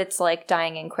is what it's like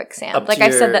dying in quicksand. up Like to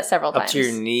I've your- said that several up times. to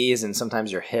your knees and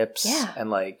sometimes your hips. Yeah.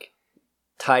 And like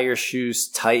tie your shoes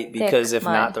tight because if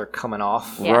mud. not, they're coming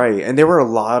off. Yeah. Right, and there were a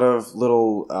lot of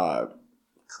little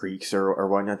creeks or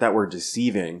whatnot that were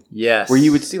deceiving. Yes. Where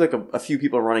you would see like a few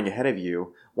people running ahead of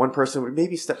you. One person would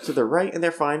maybe step to the right and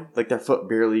they're fine, like their foot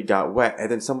barely got wet, and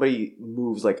then somebody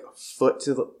moves like a foot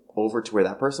over to where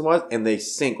that person was, and they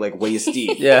sink like waist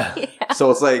deep. Yeah. So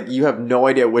it's like you have no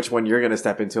idea which one you're gonna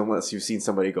step into unless you've seen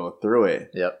somebody go through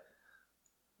it. Yep.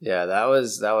 Yeah, that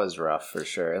was rough for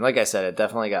sure. And like I said, it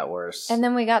definitely got worse. And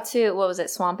then we got to, what was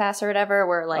it, Swamp Pass or whatever,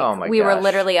 where like Oh my we were gosh.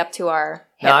 literally up to our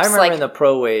hips. now I remember like, in the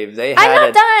pro wave they I'm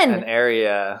had not done! an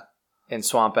area in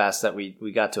Swamp Ass that we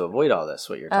got to avoid all this.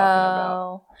 What you're talking about?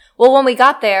 Oh. Well, when we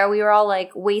got there, we were all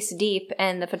like waist deep,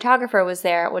 and the photographer was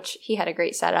there, which he had a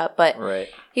great setup, but Right.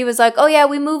 he was like, oh yeah,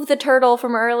 we moved the turtle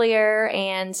from earlier,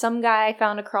 and some guy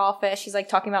found a crawfish. He's like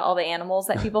talking about all the animals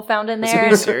that people found in Is he there.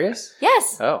 being serious?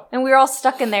 Yes. Oh, And we were all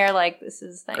stuck in there like, this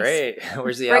is nice. great.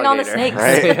 Where's the Bring on the alligator? snakes.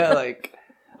 Right. Yeah, like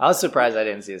I was surprised I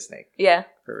didn't see a snake. Yeah.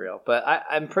 For real. But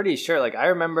I'm pretty sure, like, I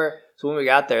remember, so when we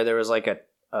got there was, like,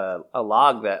 a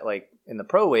log that, like, in the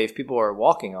pro wave, people were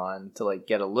walking on to, like,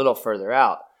 get a little further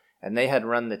out. And they had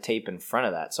run the tape in front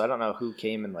of that. So I don't know who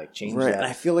came and, like, changed Right, and I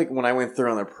that. feel like when I went through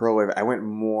on the pro wave, I went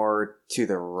more to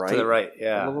the right. To the right,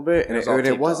 yeah. A little bit, and It was all it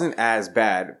taped wasn't as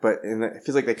bad, but it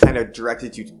feels like they kind of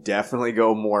directed you to definitely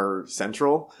go more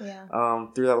central Yeah.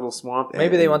 through that little swamp.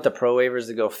 Maybe they And- want the pro wavers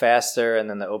to go faster and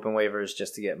then the open wavers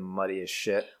just to get muddy as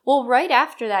shit. Well, right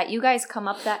after that, you guys come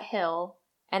up that hill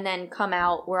and then come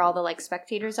out where all the like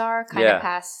spectators are, kind Yeah. of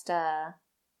past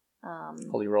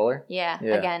Holy roller? yeah,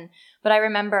 Yeah. again. But I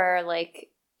remember like,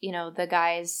 you know, the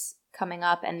guys coming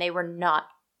up and they were not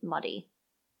muddy.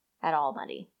 At all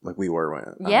muddy. like we were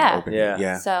when Yeah. open. Yeah.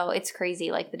 yeah. So it's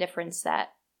crazy, like the difference that,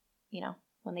 you know,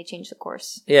 when they change the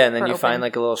course. Yeah, and then For you find open.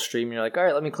 like a little stream and you're like, all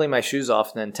right, let me clean my shoes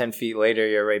off. And then 10 feet later,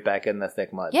 you're right back in the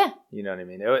thick mud. Yeah. You know what I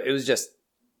mean? It was just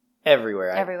everywhere.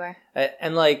 Everywhere.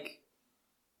 And like,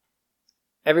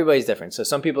 everybody's different. So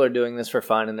some people are doing this for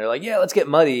fun and they're like, yeah, let's get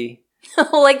muddy.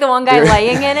 Like the one guy There-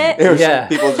 laying in it. There were Yeah. some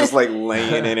people just like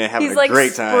laying in it, having He's a like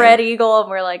great time. spread eagle and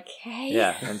we're like, hey.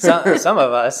 Yeah. And some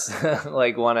of us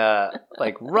like want to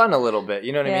like run a little bit.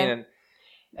 You know what I Yeah. mean?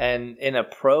 And in a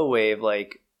pro wave,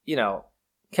 like, you know,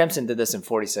 Kempson did this in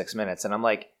 46 minutes. And I'm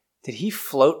like, did he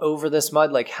float over this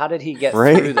mud? Like, how did he get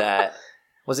Right? through that?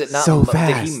 Was it not? So Did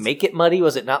fast. he make it muddy?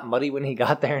 Was it not muddy when he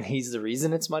got there, and he's the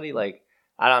reason it's muddy? Like,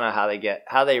 I don't know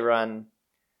how they run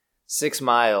 6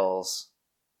 miles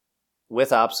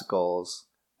with obstacles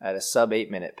at a sub 8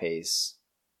 minute pace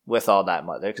with all that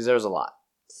mud there, because there was a lot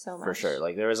So much. for sure.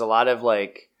 Like there was a lot of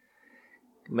like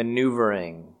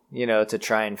maneuvering, you know, to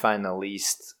try and find the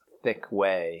least thick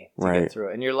way to Right. get through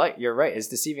it. And you're right, it's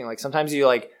deceiving. Like sometimes you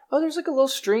like, oh, there's like a little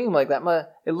stream like that.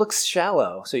 It looks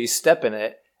shallow, so you step in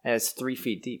it. and it's 3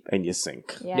 feet deep. And you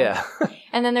sink. Yeah.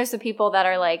 And then there's the people that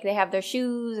are like, they have their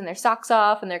shoes and their socks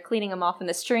off and they're cleaning them off in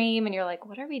the stream. And you're like,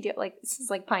 what are we doing? Like, this is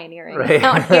like pioneering Right.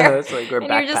 out here. It's like we're and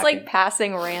you're just like backpacking.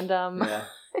 passing random. Yeah.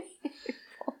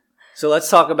 So let's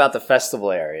talk about the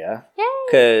festival area. Yay!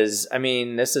 Because, I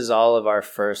mean, this is all of our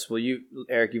first. Well,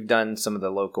 Eric, you've done some of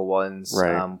the local ones.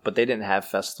 Right. But they didn't have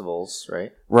festivals,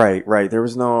 right? Right. There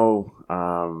was no,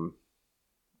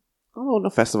 no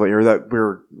festival area that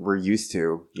we're used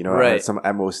to, Right.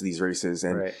 at most of these races.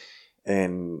 And, Right.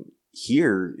 and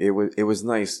here it was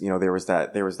nice. There was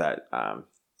that,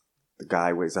 the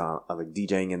guy was like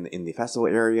DJing in the festival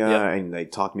area, Yep. and they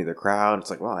talked to the crowd. It's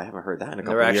like, well, I haven't heard that in a There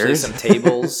couple were of actually years. some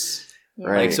tables. Yeah.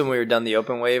 Right. Like, so when we were done the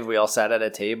open wave, we all sat at a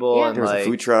table. Yeah. And There was like, a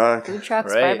food truck. Food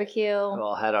trucks, Right. barbecue. we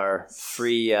all had our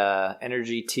free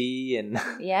energy tea and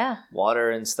Yeah.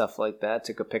 water and stuff like that.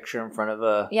 Took a picture in front of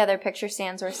a... Yeah, their picture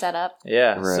stands were set up.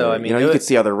 Yeah. Right. So, I mean, you could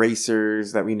see other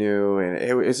racers that we knew, and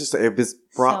it was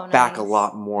brought So back a nice.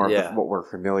 lot more Yeah. of what we're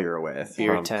familiar with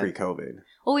Beer from tent. pre-COVID.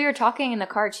 Well, we were talking in the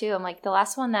car too. I'm like, the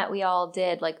last one that we all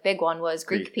did, like big one, was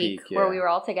Greek Greek Peak, Peak, where yeah. we were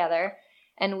all together.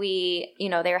 And we,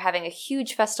 they were having a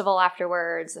huge festival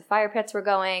afterwards. The fire pits were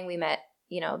going. We met,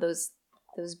 those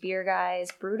beer guys,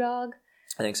 Brewdog.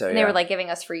 I think so, And they were like giving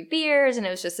us free beers, and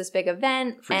it was just this big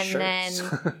event. Free and shirts.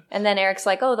 then Eric's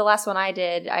like, oh, the last one I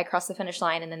did, I crossed the finish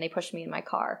line, and then they pushed me in my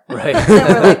car. Right. And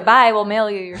then we're like, bye, we'll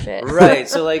mail you your shit. Right.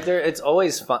 So, like, it's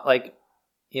always fun. Like,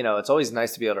 it's always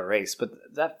nice to be able to race, but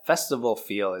that festival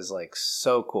feel is, like,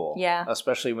 so cool. Yeah.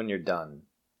 Especially when you're done.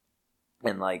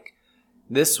 And, like,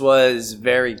 this was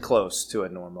very close to a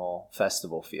normal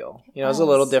festival feel. It was a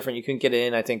little was. different. You couldn't get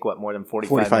in, I think, more than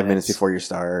 45 minutes before your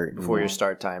start. before your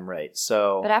start time, right?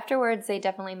 So, But afterwards, they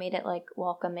definitely made it, like,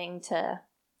 welcoming to...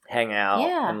 hang out.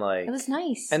 Yeah, And, like... it was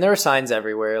nice. And there were signs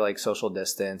everywhere, like social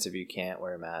distance if you can't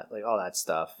wear a mat, like all that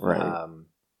stuff. Right.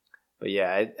 But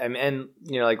yeah, and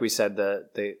like we said,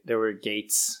 there were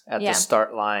gates at Yeah. the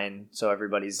start line, so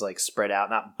everybody's like spread out,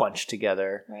 not bunched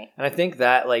together. Right. And I think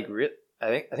that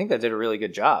I think that did a really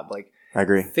good job. Like I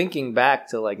agree. thinking back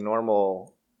to like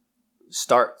normal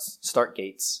start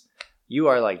gates, you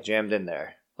are like jammed in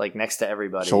there, like next to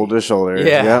everybody, Shoulder to shoulder.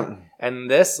 Yeah. Yep.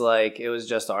 And this, like, it was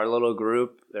just our little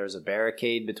group. There was a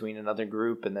barricade between another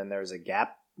group, and then there was a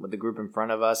gap with the group in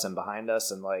front of us and behind us,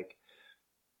 and like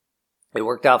it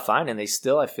worked out fine. And they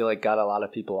still, I feel like, got a lot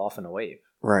of people off in a wave.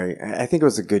 Right. I think it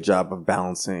was a good job of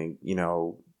balancing,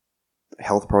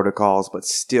 health protocols, but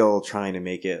still trying to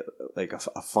make it like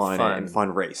a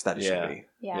fun race that it Yeah. should be.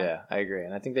 Yeah. I agree,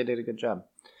 and I think they did a good job.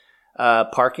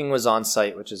 Parking was on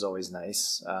site, which is always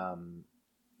nice.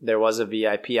 There was a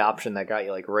VIP option that got you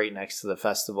like right next to the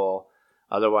festival.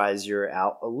 Otherwise, you're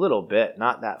out a little bit,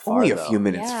 not that far. Only a though. few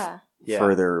minutes Yeah.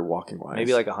 further walking wise.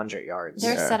 maybe like 100 yards.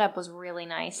 Their Yeah. setup was really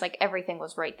nice. Like, everything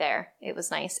was right there. It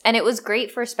was nice. And it was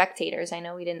great for spectators. I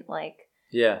know we didn't, like,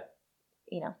 Yeah.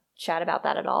 chat about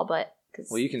that at all, but... Cause,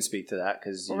 Well, you can speak to that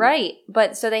because Right.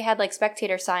 But so they had, like,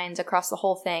 spectator signs across the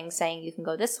whole thing saying you can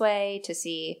go this way to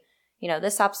see,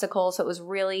 this obstacle. So it was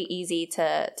really easy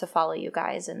to follow you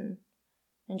guys and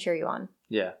cheer you on.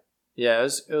 Yeah,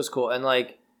 it was cool, and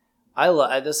like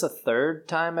this is the third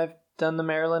time I've done the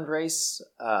Maryland race.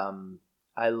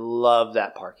 I love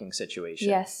that parking situation.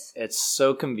 Yes. It's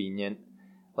so convenient.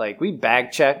 Like we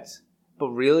bag checked, but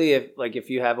really, if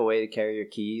you have a way to carry your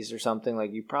keys or something,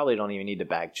 like you probably don't even need to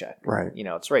bag check. Right.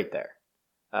 It's right there.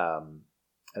 And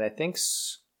I think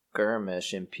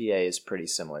Skirmish in PA is pretty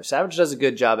similar. Savage does a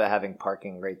good job at having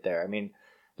parking right there. I mean,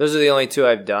 those are the only two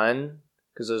I've done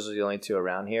because those are the only two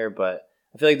around here, but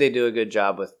I feel like they do a good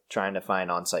job with trying to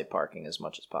find on-site parking as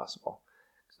much as possible.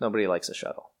 Nobody likes a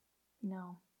shuttle.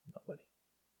 No, Nobody.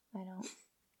 I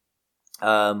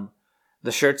don't.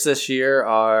 The shirts this year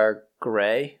are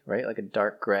gray, right? Like a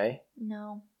dark gray.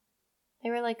 No. They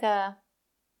were like not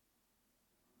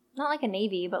like a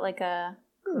navy, but like a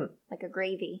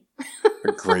gravy.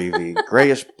 Gravy.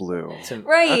 Grayish blue.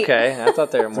 Right. Okay, I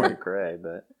thought they were more gray,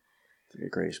 but It's a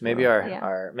grayish blue. maybe Yeah.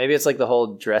 our maybe it's like the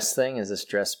whole dress thing. Is this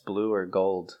dress blue or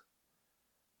gold?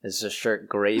 Is this shirt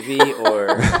gravy or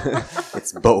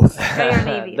It's both. Gray or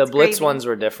navy, The it's Blitz gravy. ones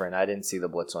were different. I didn't see the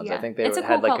Blitz ones. I Yeah. think they It's a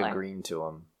had cool like color. a green to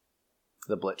them.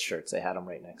 The Blitz shirts, they had them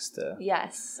right next to.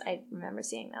 Yes, I remember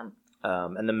seeing them.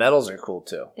 And the medals are cool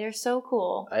too. They're so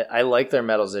cool. I like their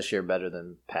medals this year better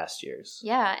than past years.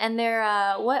 Yeah, and they're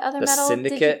what other The medal?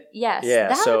 Syndicate? Yes. Yeah.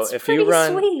 That's So if pretty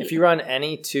sweet. you run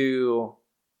any two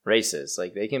races,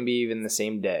 like they can be even the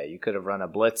same day. You could have run a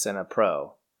Blitz and a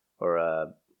Pro, or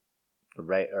a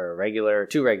regular,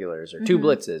 two regulars or two Mhm.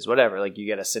 Blitzes, whatever. Like you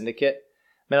get a Syndicate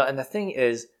medal, and the thing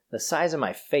is, the size of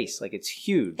my face. Like, it's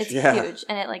huge. It's Yeah. huge,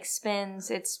 and it like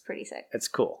spins. It's pretty sick. It's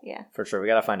cool. Yeah. For sure. We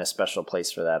got to find a special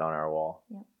place for that on our wall.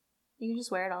 You can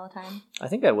just wear it all the time. I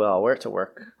think I will. I'll wear it to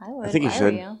work. I would. I think you Why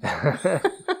were should.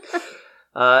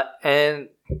 And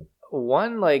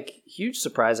one like huge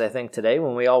surprise, I think, today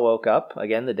when we all woke up,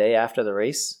 again, the day after the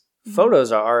race,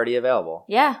 photos are already available.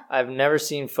 Yeah. I've never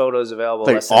seen photos available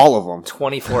Like less than all of them.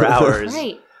 24 hours.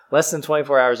 Right. Less than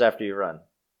 24 hours after you run.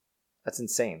 That's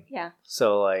insane. Yeah.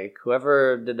 So, like,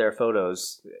 whoever did their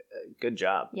photos, good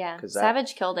job. Yeah. 'Cause that-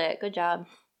 Savage killed it. Good job.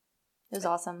 It was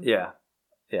awesome. Yeah.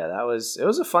 Yeah, it was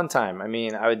a fun time. I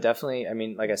mean, I would definitely,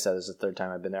 like I said, this is the third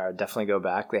time I've been there. I would definitely go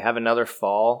back. They have another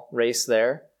fall race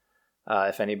there.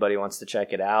 If anybody wants to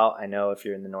check it out. I know if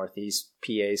you're in the Northeast,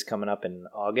 PA's coming up in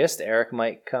August. Eric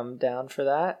might come down for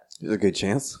that. There's a good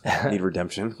chance. Need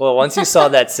redemption. Well, once you saw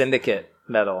that Syndicate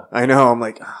medal, I know. I'm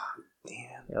like, oh,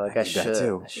 damn. you're like, I need that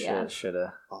too. should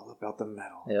have. All about the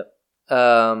medal. Yep.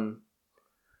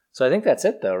 So I think that's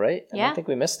it, though, right? I Yeah. don't think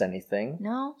we missed anything.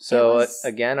 No. So it was-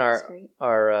 again, it was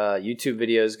our great. YouTube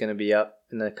video is going to be up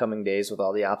in the coming days with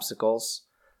all the obstacles.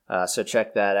 So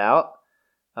check that out.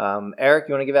 Eric,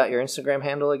 you want to give out your Instagram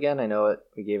handle again? I know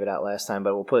we gave it out last time,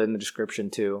 but we'll put it in the description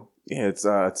too. Yeah, it's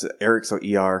Eric, so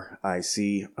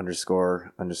ERIC__LAU.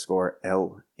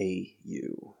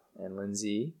 And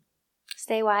Lindsay.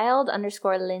 Stay wild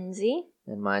 _Lindsay.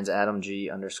 And mine's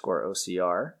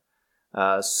AdamG_OCR.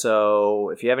 So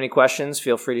if you have any questions,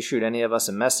 feel free to shoot any of us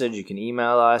a message. You can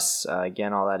email us.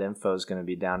 Again, all that info is going to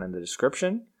be down in the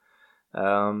description.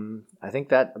 I think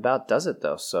that about does it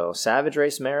though. So Savage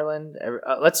Race Maryland.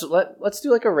 Let's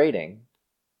do like a rating.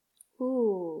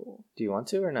 Ooh. Do you want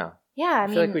to or no? Yeah.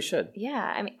 I feel like we should.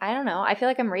 Yeah. I mean, I don't know. I feel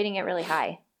like I'm rating it really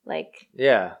high. Like.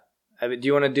 Yeah. Do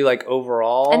you want to do like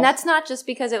overall? And that's not just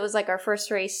because it was like our first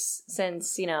race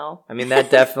since, I mean, that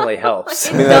definitely helps.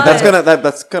 It I mean, does.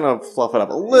 that's gonna fluff it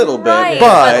up a little bit, Right,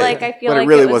 but like I feel but like it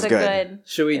really was was a good. good.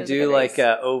 Should we it was a do good like race.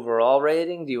 a overall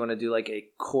rating? Do you want to do like a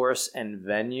course and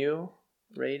venue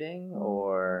rating,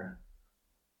 or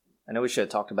I know we should have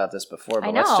talked about this before, but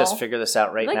I let's know. just figure this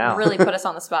out right like now. really put us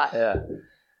on the spot. Yeah.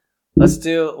 Let's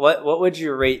do what would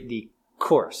you rate the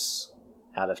course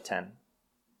out of 10?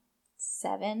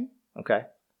 7. Okay.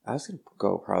 I was gonna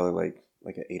go probably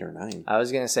like an 8 or 9. I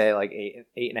was gonna say like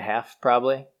 8.5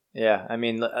 probably. Yeah. I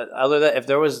mean, other than if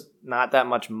there was not that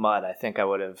much mud, I think I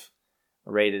would have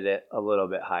rated it a little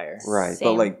bit higher. Right, Same.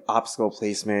 but like obstacle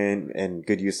placement and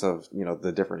good use of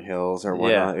the different hills or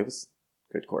whatnot, it was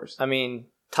a good course. I mean,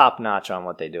 top notch on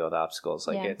what they do with obstacles.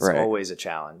 Like Yeah. it's Right. always a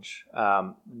challenge.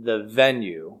 The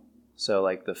venue, so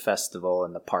like the festival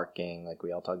and the parking, like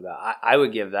we all talked about, I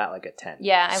would give that like a 10.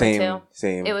 Yeah, I would too.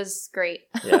 Same. It was great.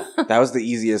 Yeah. That was the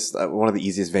easiest, one of the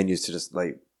easiest venues to just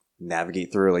like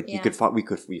navigate through. Like Yeah.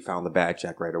 we found the bag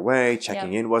check right away.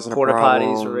 Checking in wasn't Porta a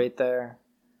problem. potties were right there.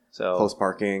 So Close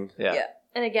parking. yeah.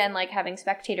 And again, like having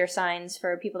spectator signs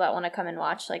for people that want to come and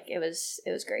watch, like it was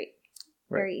great.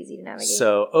 Right. Very easy to navigate.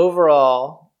 So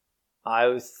overall,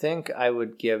 I think I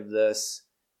would give this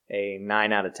a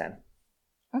 9 out of 10.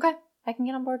 okay, I can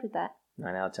get on board with that.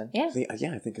 9 out of 10? Yeah.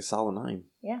 Yeah, I think a solid 9.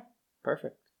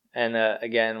 Perfect. And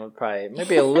again, we'll probably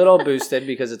maybe a little boosted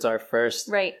because it's our first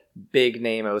Right. big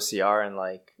name OCR in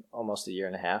like almost a year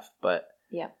and a half. But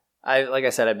Yeah. like I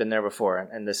said, I've been there before,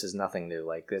 and this is nothing new.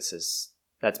 Like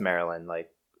that's Maryland. Like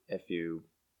if you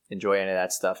enjoy any of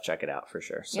that stuff, check it out for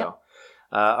sure. So, Yep.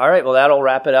 All right, well that'll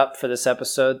wrap it up for this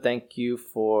episode. Thank you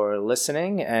for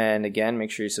listening, and again,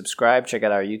 make sure you subscribe. Check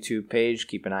out our YouTube page.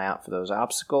 Keep an eye out for those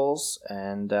obstacles,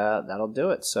 and that'll do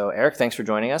it. So, Eric, thanks for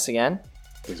joining us again,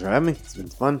 Thanks for having me. It's been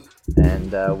fun.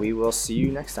 and we will see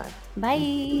you next time.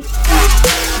 Bye.